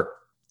want to work,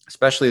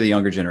 especially the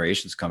younger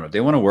generations coming up. They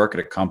want to work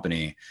at a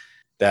company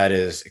that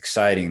is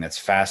exciting, that's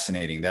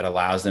fascinating, that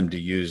allows them to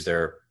use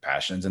their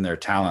passions and their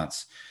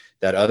talents,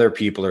 that other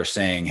people are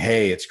saying,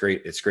 hey, it's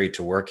great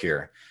to work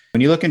here.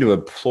 When you look into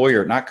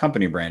employer, not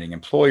company branding,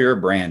 employer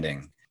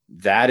branding,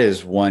 that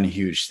is one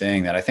huge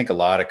thing that I think a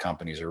lot of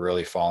companies are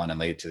really falling in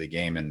late to the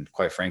game and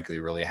quite frankly,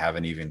 really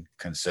haven't even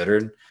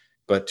considered.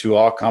 But to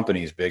all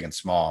companies, big and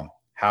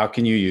small, how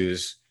can you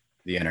use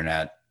the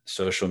internet,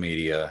 social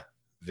media,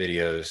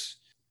 videos,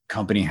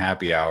 company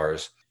happy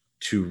hours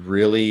to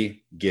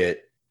really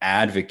get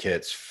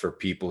advocates for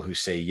people who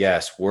say,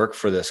 yes, work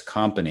for this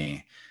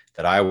company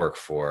that I work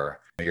for,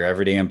 your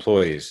everyday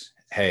employees.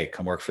 Hey,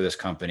 come work for this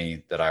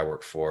company that I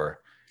work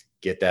for,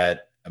 get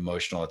that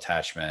emotional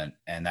attachment.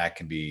 And that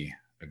can be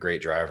a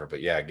great driver,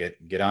 but yeah,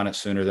 get on it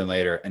sooner than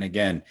later. And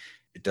again,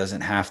 it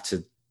doesn't have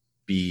to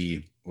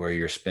be where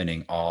you're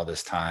spending all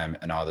this time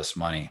and all this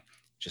money.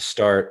 Just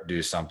start,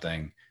 do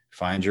something,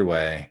 find your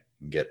way,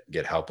 and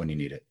get help when you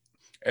need it.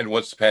 And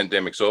once the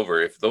pandemic's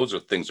over, if those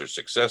things are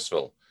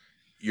successful,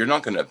 you're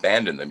not going to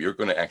abandon them. You're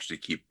going to actually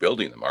keep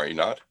building them, are you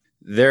not?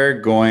 They're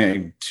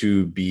going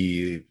to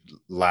be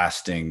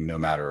lasting no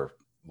matter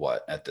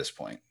what at this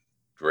point.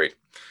 Great.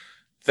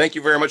 Thank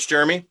you very much,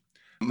 Jeremy.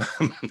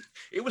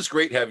 It was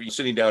great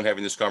sitting down,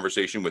 having this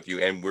conversation with you,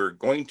 and we're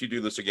going to do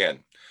this again.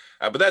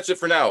 But that's it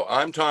for now.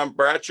 I'm Tom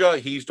Bradshaw.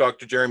 He's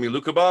Dr. Jeremy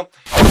Lucabaugh.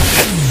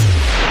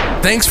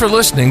 Thanks for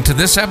listening to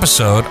this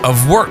episode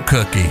of Work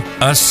Cookie,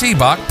 a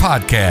CBOC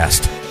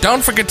podcast.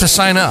 Don't forget to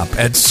sign up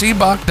at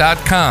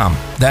cboc.com.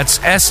 That's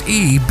SEBOC.com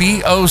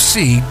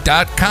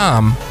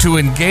to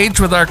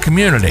engage with our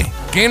community,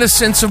 gain a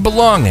sense of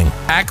belonging,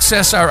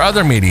 access our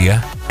other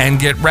media, and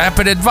get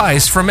rapid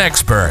advice from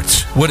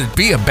experts. Would it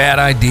be a bad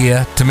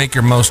idea to make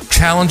your most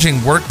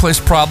challenging workplace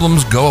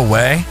problems go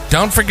away?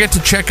 Don't forget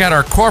to check out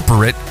our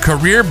corporate,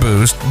 career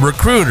boost,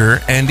 recruiter,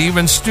 and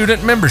even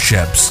student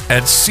memberships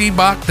at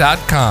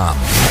cboc.com.